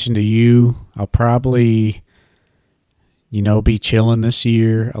 I mentioned to you, I'll probably, be chilling this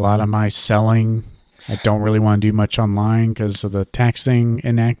year. A lot of my selling, I don't really want to do much online because of the tax thing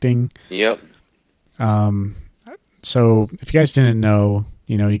enacting. Yep. So if you guys didn't know,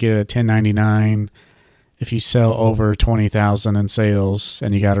 you get a 1099 if you sell over 20,000 in sales,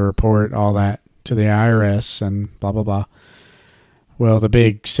 and you got to report all that to the IRS and blah blah blah. Well, the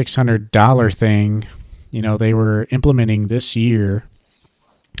big $600 thing, they were implementing this year.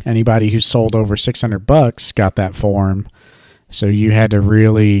 Anybody who sold over $600 got that form. So you had to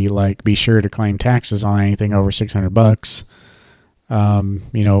really be sure to claim taxes on anything over $600.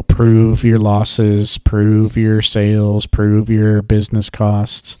 Prove your losses, prove your sales, prove your business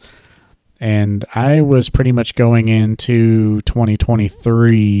costs. And I was pretty much going into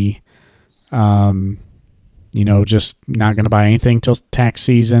 2023, just not going to buy anything till tax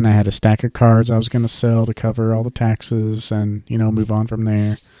season. I had a stack of cards I was going to sell to cover all the taxes and, move on from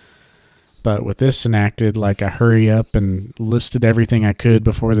there. But with this enacted, I hurry up and listed everything I could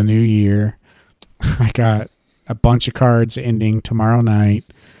before the new year. I got a bunch of cards ending tomorrow night,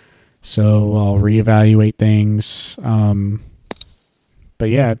 so I'll reevaluate things. But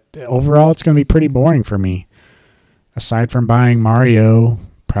yeah, overall, it's going to be pretty boring for me. Aside from buying Mario,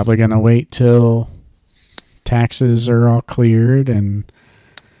 probably going to wait till taxes are all cleared and,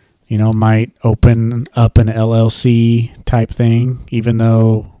 might open up an LLC type thing, even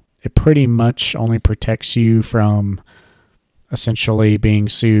though it pretty much only protects you from essentially being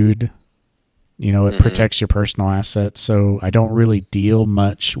sued. It protects your personal assets. So I don't really deal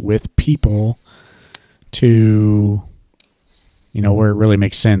much with people to, where it really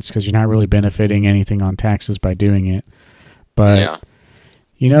makes sense because you're not really benefiting anything on taxes by doing it. But,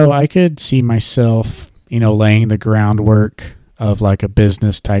 I could see myself, laying the groundwork of a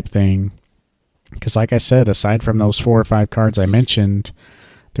business type thing. Because like I said, aside from those 4 or 5 cards I mentioned,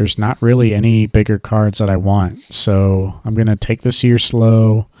 there's not really any bigger cards that I want. So I'm going to take this year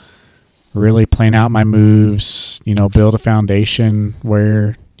slow, really plan out my moves, build a foundation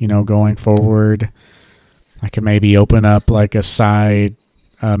where, going forward, I could maybe open up a side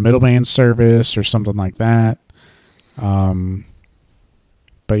middleman service or something like that.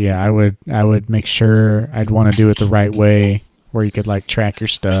 But yeah, I would make sure I'd want to do it the right way where you could track your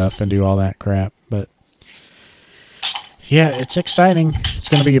stuff and do all that crap. But yeah, it's exciting. It's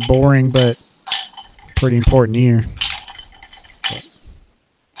going to be a boring but pretty important year. But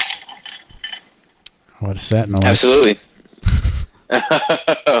what is that noise? Absolutely.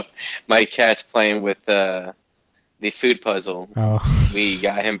 My cat's playing with the food puzzle. Oh, we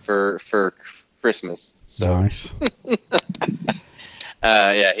got him for Christmas. So nice.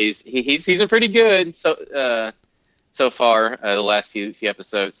 Yeah, he's been pretty good so far the last few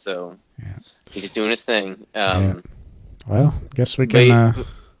episodes. So yeah. He's just doing his thing. Yeah. Well, guess we can.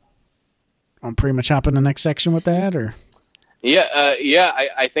 I'm pretty much hop in the next section with that, or yeah,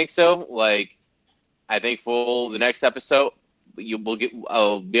 I think so. I think for the next episode,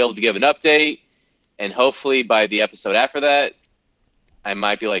 I'll be able to give an update, and hopefully by the episode after that, I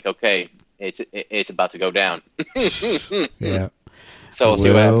might be okay, it's about to go down. Yeah. So we'll see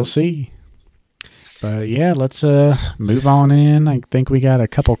what happens. We'll see. But yeah, let's move on in. I think we got a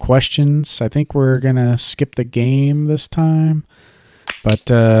couple questions. I think we're gonna skip the game this time. But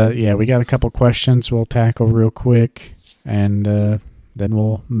yeah, we got a couple questions we'll tackle real quick, and then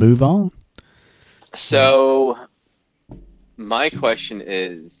we'll move on. So my question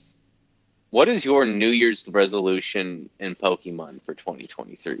is, what is your New Year's resolution in Pokemon for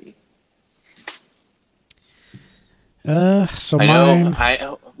 2023? So I know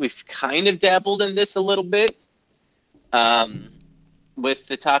mine, we've kind of dabbled in this a little bit um, with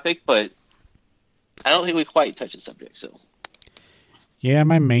the topic, but I don't think we quite touched the subject. So yeah,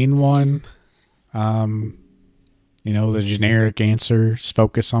 my main one, the generic answer is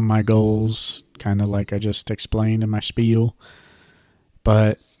focus on my goals, kind of like I just explained in my spiel.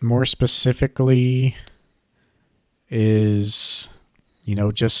 But more specifically, is,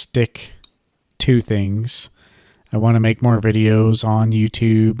 just stick to things. I want to make more videos on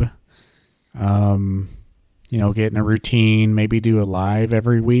YouTube. Um, get in a routine, maybe do a live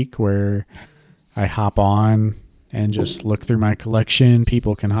every week where I hop on and just look through my collection.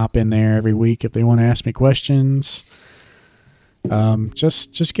 People can hop in there every week if they want to ask me questions.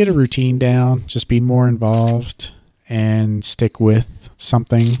 Just get a routine down, just be more involved and stick with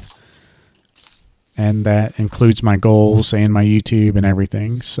something. And that includes my goals and my YouTube and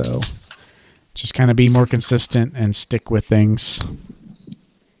everything. So just kind of be more consistent and stick with things.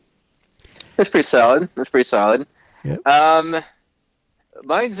 that's pretty solid. That's pretty solid. Yep. Um,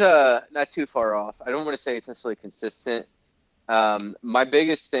 Mine's not too far off. I don't want to say it's necessarily consistent. My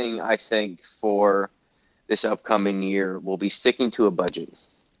biggest thing I think for this upcoming year will be sticking to a budget.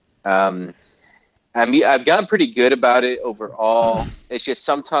 Um, I've gotten pretty good about it overall. It's just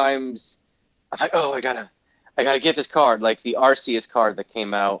sometimes I'm like, oh, I gotta get this card. Like the Arceus card that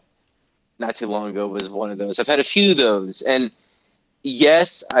came out not too long ago was one of those. I've had a few of those, and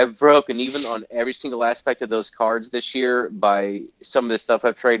yes, I've broken even on every single aspect of those cards this year by some of the stuff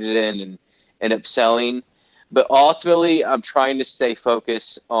I've traded in and end up selling. But ultimately, I'm trying to stay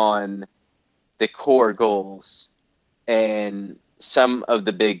focused on the core goals and some of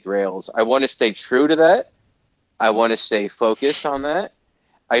the big rails. I want to stay true to that. I want to stay focused on that.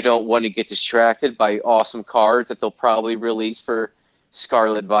 I don't want to get distracted by awesome cards that they'll probably release for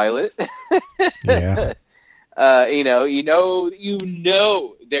Scarlet Violet. Yeah. There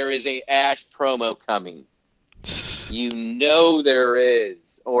is a Ash promo coming. There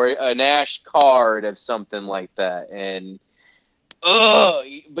is, or an Ash card of something like that, and but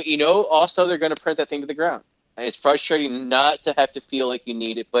also they're going to print that thing to the ground. It's frustrating not to have to feel like you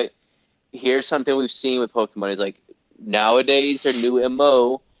need it, but here's something we've seen with Pokemon is like nowadays their new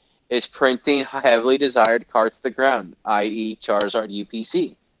MO is printing heavily desired cards to the ground, i.e. Charizard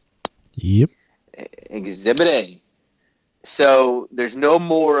UPC. Yep. Exhibit A. So there's no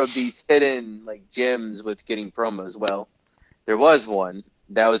more of these hidden like gems with getting promos. Well, there was one.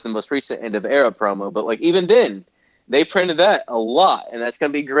 That was the most recent end of era promo, but like even then, they printed that a lot, and that's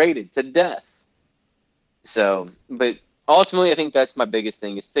going to be graded to death. So, but ultimately, I think that's my biggest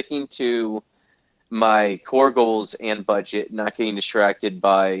thing is sticking to my core goals and budget, not getting distracted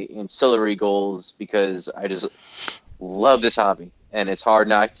by ancillary goals because I just love this hobby, and it's hard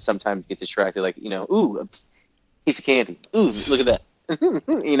not to sometimes get distracted. Like ooh, a piece of candy. Ooh, look at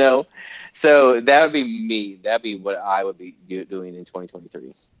that. So that would be me. That'd be what I would be doing in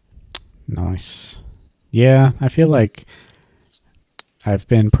 2023. Nice. Yeah, I feel like I've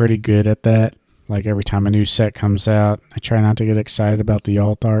been pretty good at that. Like every time a new set comes out, I try not to get excited about the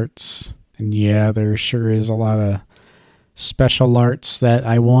alt arts. And yeah, there sure is a lot of special arts that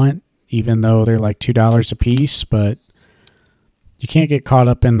I want, even though they're like $2 a piece, but you can't get caught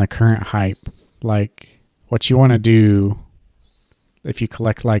up in the current hype. Like what you want to do if you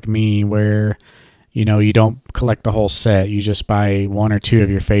collect like me, where you don't collect the whole set, you just buy one or two of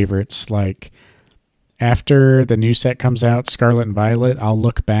your favorites. Like after the new set comes out, Scarlet and Violet, I'll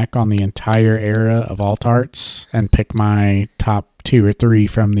look back on the entire era of alt arts and pick my top 2 or 3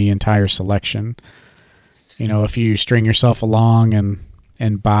 from the entire selection. If you string yourself along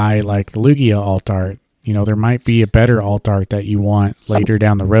and buy like the Lugia alt art, there might be a better alt art that you want later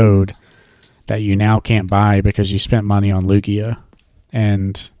down the road that you now can't buy because you spent money on Lugia.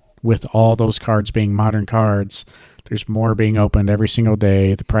 And with all those cards being modern cards, there's more being opened every single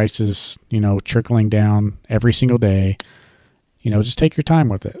day. The price is, trickling down every single day. Just take your time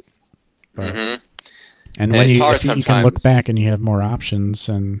with it. But, Mm-hmm. And when you can look back and you have more options,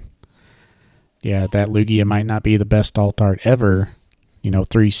 and yeah, that Lugia might not be the best alt art ever.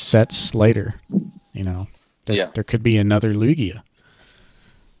 3 sets later, there could be another Lugia.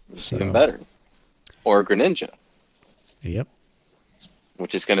 So, even better, or Greninja. Yep.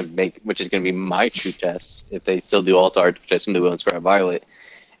 Which is going to be my true test if they still do alt art, which I assume they will in Scarlet Violet.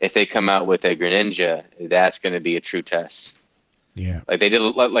 If they come out with a Greninja, that's going to be a true test. Yeah. Like they did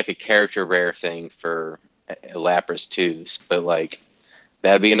like a character rare thing for Lapras too, but like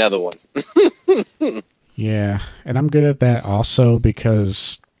that'd be another one. Yeah, and I'm good at that also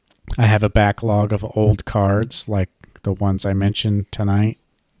because I have a backlog of old cards like the ones I mentioned tonight,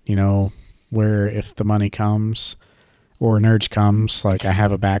 where if the money comes, or an urge comes, like I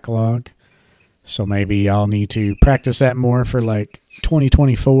have a backlog. So maybe I'll need to practice that more for like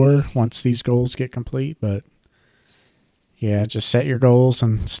 2024 once these goals get complete. But yeah, just set your goals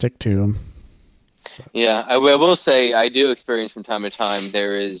and stick to them. Yeah, I will say I do experience from time to time.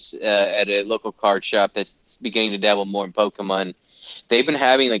 There is at a local card shop that's beginning to dabble more in Pokemon. They've been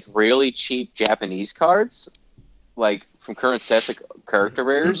having like really cheap Japanese cards, like from current sets, like character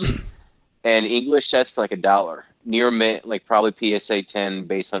rares, and English sets for like $1. Near mint, like probably PSA 10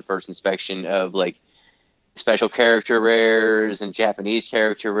 based on first inspection of like special character rares and Japanese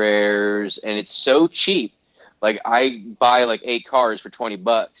character rares, and it's so cheap. Like I buy like 8 cards for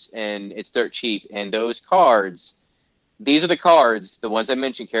 $20, and it's dirt cheap. And those cards, these are the cards, the ones I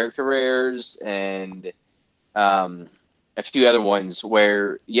mentioned, character rares and a few other ones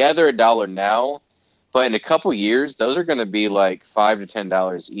where yeah they're $1 now, but in a couple years those are going to be like $5 to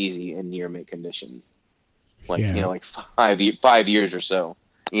 $10 easy in near mint condition. Like Yeah. like 5 years or so.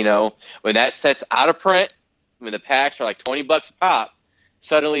 When that set's out of print, when the packs are like $20 a pop,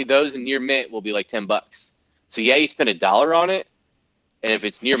 suddenly those in near mint will be like $10. So yeah, you spend $1 on it, and if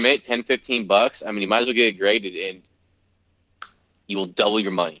it's near mint, $10-15, I mean, you might as well get it graded, and you will double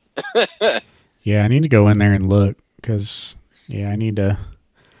your money. Yeah, I need to go in there and look because, yeah,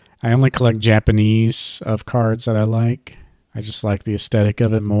 I only collect Japanese of cards that I like. I just like the aesthetic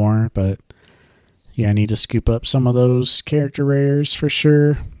of it more, but yeah, I need to scoop up some of those character rares for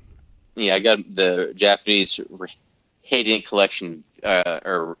sure. Yeah, I got the Japanese Radiant Collection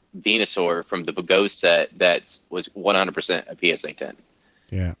or Venusaur from the Ghost set that was 100% a PSA 10.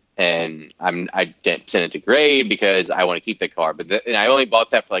 Yeah. And I didn't send it to grade because I want to keep the card. But and I only bought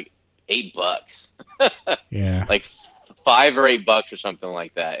that for like $8. Yeah. Like $5 or $8 or something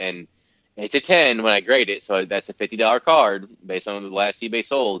like that. And it's a 10 when I grade it, so that's a $50 card based on the last eBay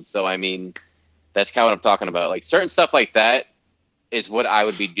sold. So I mean, that's kind of what I'm talking about. Like certain stuff like that is what I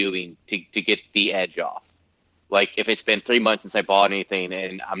would be doing to get the edge off. Like if it's been 3 months since I bought anything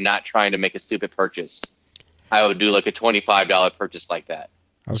and I'm not trying to make a stupid purchase, I would do like a $25 purchase like that.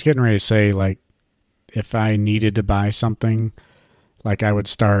 I was getting ready to say, like, if I needed to buy something, like I would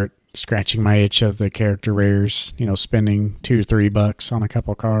start scratching my itch of the character rares, spending $2 or $3 on a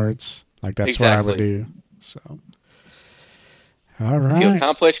couple cards. Like that's what I would do. So, all right. You feel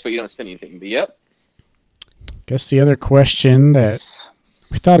accomplished, but you don't spend anything. But yep. Guess the other question that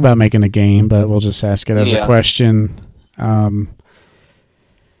we thought about making a game, but we'll just ask it as a question.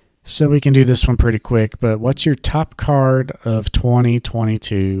 So we can do this one pretty quick, but what's your top card of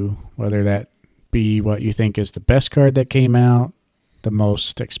 2022? Whether that be what you think is the best card that came out, the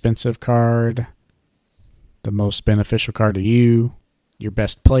most expensive card, the most beneficial card to you, your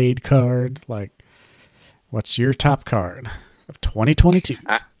best played card. Like, what's your top card of 2022?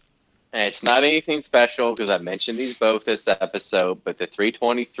 It's not anything special because I mentioned these both this episode, but the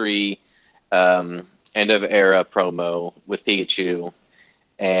 323 end of era promo with Pikachu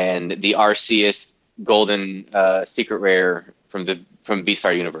and the Arceus Golden Secret Rare from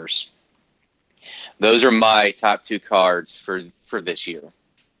V-Star Universe. Those are my top 2 cards for this year.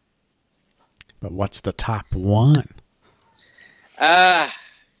 But what's the top one? That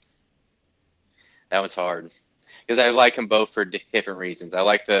one's hard because I like them both for different reasons. I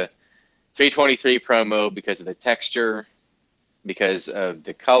like the 323 promo because of the texture, because of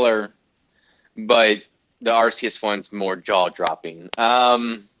the color, but the Arceus one's more jaw-dropping. I'll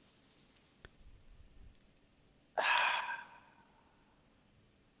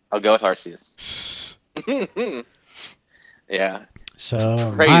go with Arceus. Yeah.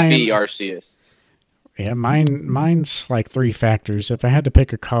 So Praise be Arceus. Yeah, mine's like 3 factors. If I had to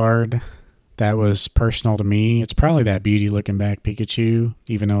pick a card that was personal to me, it's probably that beauty looking back Pikachu,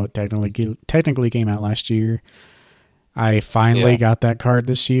 even though it technically came out last year. I finally got that card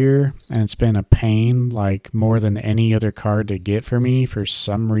this year, and it's been a pain, like more than any other card to get for me for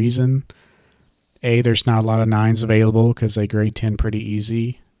some reason. There's not a lot of 9s available because they grade 10 pretty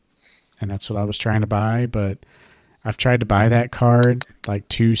easy, and that's what I was trying to buy, but I've tried to buy that card like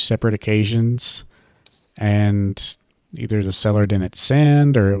 2 separate occasions, and either the seller didn't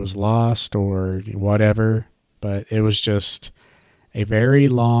send or it was lost or whatever, but it was just a very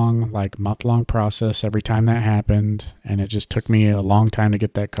long, like month-long process every time that happened, and it just took me a long time to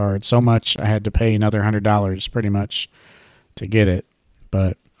get that card. So much I had to pay another $100 pretty much to get it,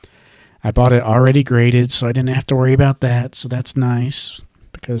 but I bought it already graded, so I didn't have to worry about that, so that's nice,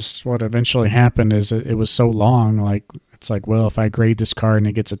 because what eventually happened is it was so long, like, it's like, well, if I grade this card and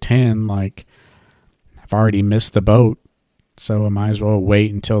it gets a 10, like, I've already missed the boat, so I might as well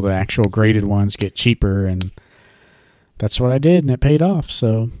wait until the actual graded ones get cheaper, and that's what I did, and it paid off.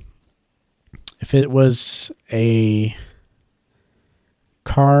 So if it was a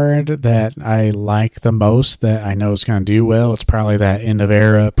card that I like the most that I know is going to do well, it's probably that end of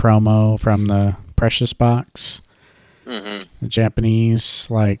era promo from the Precious box. Mm-hmm. The Japanese,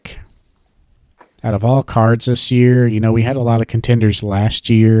 like, out of all cards this year, we had a lot of contenders last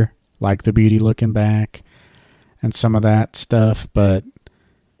year, like the Beauty Looking Back and some of that stuff, but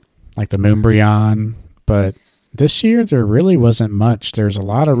like the Moonbryon. But this year, there really wasn't much. There's a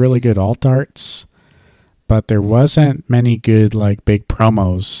lot of really good alt arts, but there wasn't many good, like, big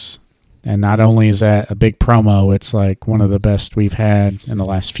promos. And not only is that a big promo, it's like one of the best we've had in the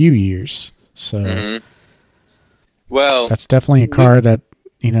last few years. So Mm-hmm. Well, that's definitely a card that,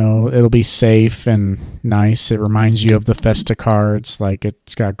 it'll be safe and nice. It reminds you of the Festa cards. Like,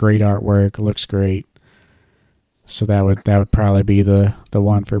 it's got great artwork. It looks great. So that would probably be the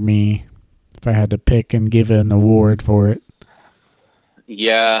one for me if I had to pick and give an award for it.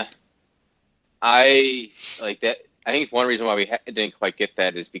 yeah, I like that. I think one reason why we didn't quite get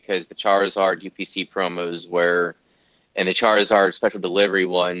that is because the Charizard UPC promos were, and the Charizard special delivery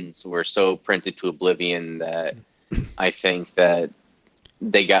ones were so printed to oblivion that I think that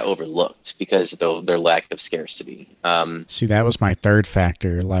they got overlooked because of their lack of scarcity. See, that was my third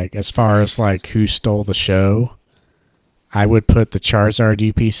factor. Like, as far as, like, who stole the show, I would put the Charizard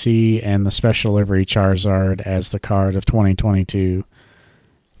UPC and the special delivery Charizard as the card of 2022.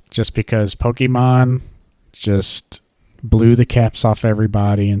 Just because Pokemon just blew the caps off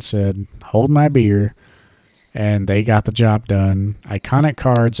everybody and said, hold my beer. And they got the job done. Iconic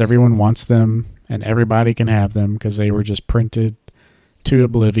cards, everyone wants them, and everybody can have them because they were just printed to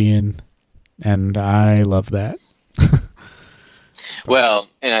oblivion. And I love that. Well,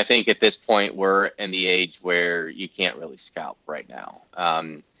 and I think at this point we're in the age where you can't really scalp right now.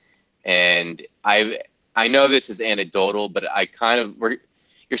 And I know this is anecdotal, but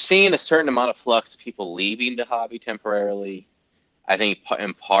you're seeing a certain amount of flux of people leaving the hobby temporarily. I think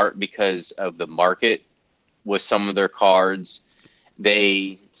in part because of the market with some of their cards.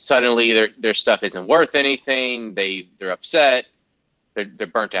 They suddenly their stuff isn't worth anything. They're upset. They're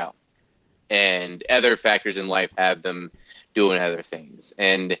burnt out, and other factors in life have them doing other things.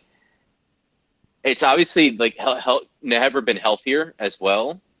 And it's obviously like never been healthier as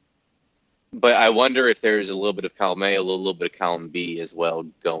well. But I wonder if there's a little bit of column A, a little bit of column B as well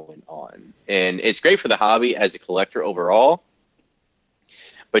going on. And it's great for the hobby as a collector overall,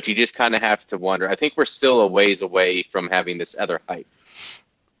 but you just kind of have to wonder. I think we're still a ways away from having this other hype,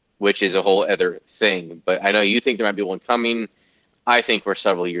 which is a whole other thing. But I know you think there might be one coming. I think we're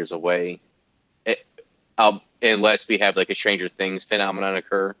several years away, unless we have like a Stranger Things phenomenon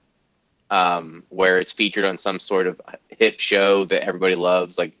occur, where it's featured on some sort of hit show that everybody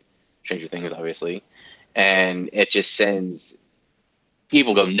loves, like Stranger Things, obviously, and it just sends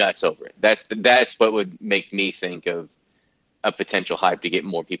people go nuts over it. That's what would make me think of a potential hype to get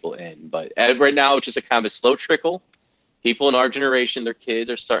more people in. But right now, it's just a kind of a slow trickle. People in our generation, their kids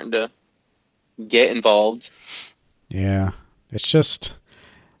are starting to get involved. Yeah, it's just,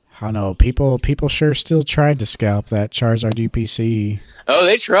 I don't know. People sure still tried to scalp that Charizard UPC. Oh,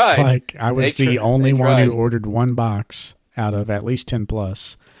 they tried. Like, I was the only one who ordered one box out of at least 10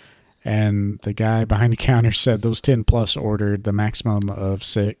 plus. And the guy behind the counter said those 10 plus ordered the maximum of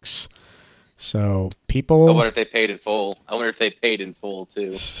 6. So people... I wonder if they paid in full. I wonder if they paid in full,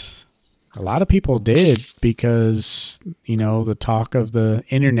 too. A lot of people did because, the talk of the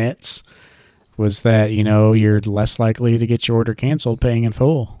internets was that, you're less likely to get your order canceled paying in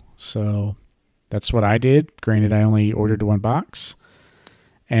full. So that's what I did. Granted, I only ordered one box.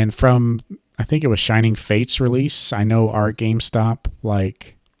 And from, I think it was Shining Fate's release, I know our GameStop,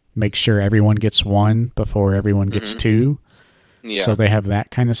 make sure everyone gets one before everyone gets two. Yeah. So they have that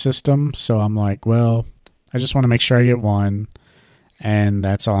kind of system. So I'm like, well, I just want to make sure I get one. And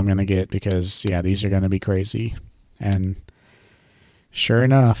that's all I'm going to get because, yeah, these are going to be crazy. And sure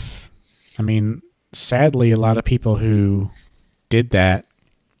enough, I mean, sadly, a lot of people who did that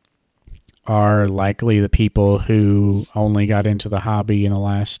are likely the people who only got into the hobby in the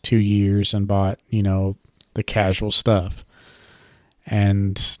last 2 years and bought, the casual stuff.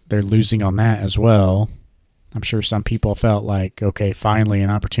 And they're losing on that as well. I'm sure some people felt like, okay, finally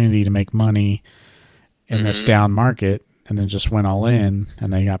an opportunity to make money in this down market, and then just went all in,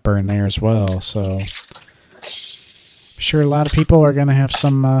 and they got burned there as well. So I'm sure a lot of people are going to have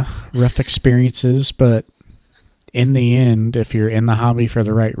some rough experiences, but in the end, if you're in the hobby for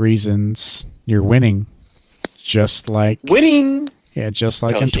the right reasons, you're winning. Just like winning. Yeah, just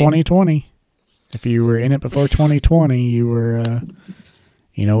like in 2020. If you were in it before 2020, you were,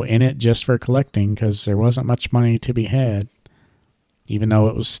 in it just for collecting because there wasn't much money to be had, even though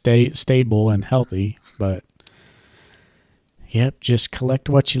it was stable and healthy. But Yep, just collect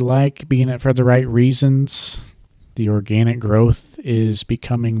what you like, be in it for the right reasons. The organic growth is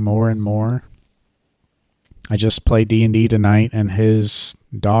becoming more and more. I just played D&D tonight, and his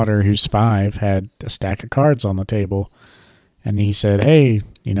daughter, who's 5, had a stack of cards on the table. And he said, hey,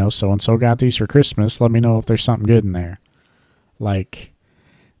 so-and-so got these for Christmas. Let me know if there's something good in there. Like,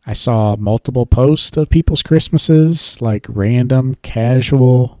 I saw multiple posts of people's Christmases, like random,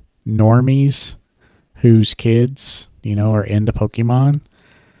 casual normies whose kids, are into Pokemon.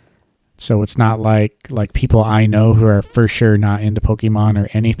 So it's not like people I know who are for sure not into Pokemon or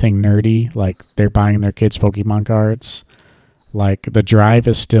anything nerdy, like they're buying their kids Pokemon cards. Like the drive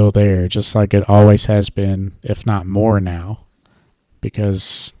is still there, just like it always has been, if not more now,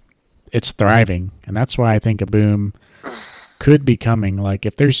 because it's thriving. And that's why I think a boom could be coming. Like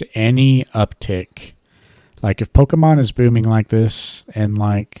if there's any uptick, like if Pokemon is booming like this and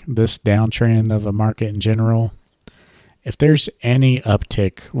like this downtrend of a market in general, if there's any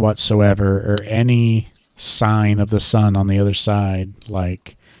uptick whatsoever or any sign of the sun on the other side,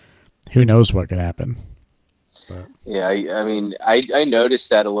 like who knows what could happen. But. Yeah, I mean, I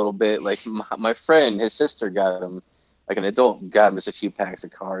noticed that a little bit. Like my friend, his sister got him, like an adult, got him just a few packs of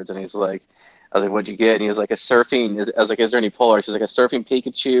cards, and he's like, I was like, what'd you get? And he was like, I was like, is there any polar? She's like, a surfing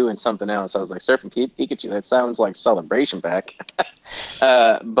Pikachu and something else. I was like, surfing Pikachu? That sounds like celebration pack.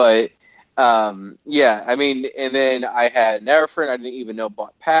 Yeah, I mean, and then I had another friend I didn't even know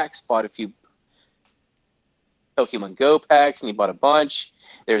bought packs, bought a few Pokemon Go packs, and he bought a bunch.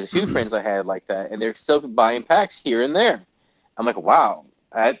 There's a few friends I had like that, and they're still buying packs here and there. I'm like, wow,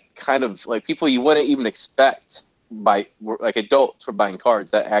 that kind of, like, people you wouldn't even expect like adults were buying cards.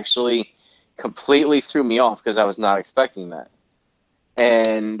 That actually completely threw me off because I was not expecting that.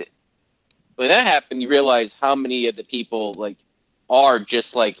 And when that happened, you realize how many of the people, like, are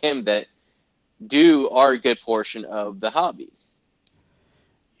just like him that are a good portion of the hobby.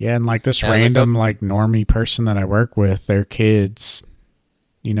 Yeah, and like this random like normie person that I work with, their kids,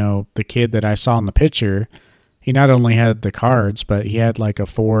 the kid that I saw in the picture, he not only had the cards, but he had like a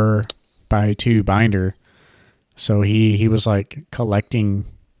 4x2 binder. So he was like collecting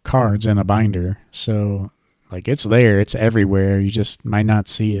cards in a binder. So like it's there, it's everywhere. You just might not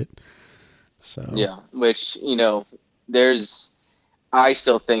see it. So yeah, which I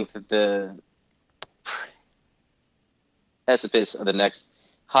still think that the precipice of the next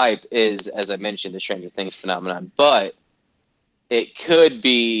hype is, as I mentioned, the Stranger Things phenomenon, but it could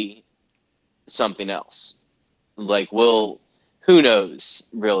be something else. Like, who knows,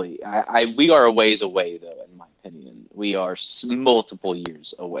 really? We are a ways away, though, in my opinion. We are multiple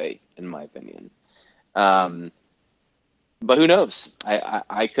years away, in my opinion. But who knows?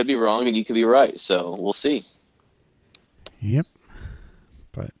 I could be wrong, and you could be right, so we'll see. Yep.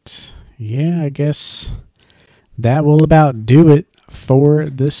 But, yeah, I guess that will about do it for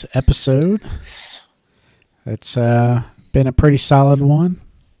this episode. It's been a pretty solid one,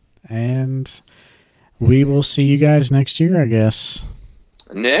 and we will see you guys next year, I guess.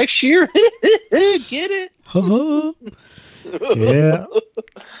 Next year? Get it? Yeah.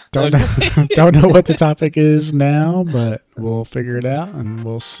 Don't know what the topic is now, but we'll figure it out, and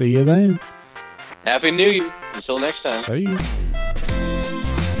we'll see you then. Happy New Year. Until next time. See you.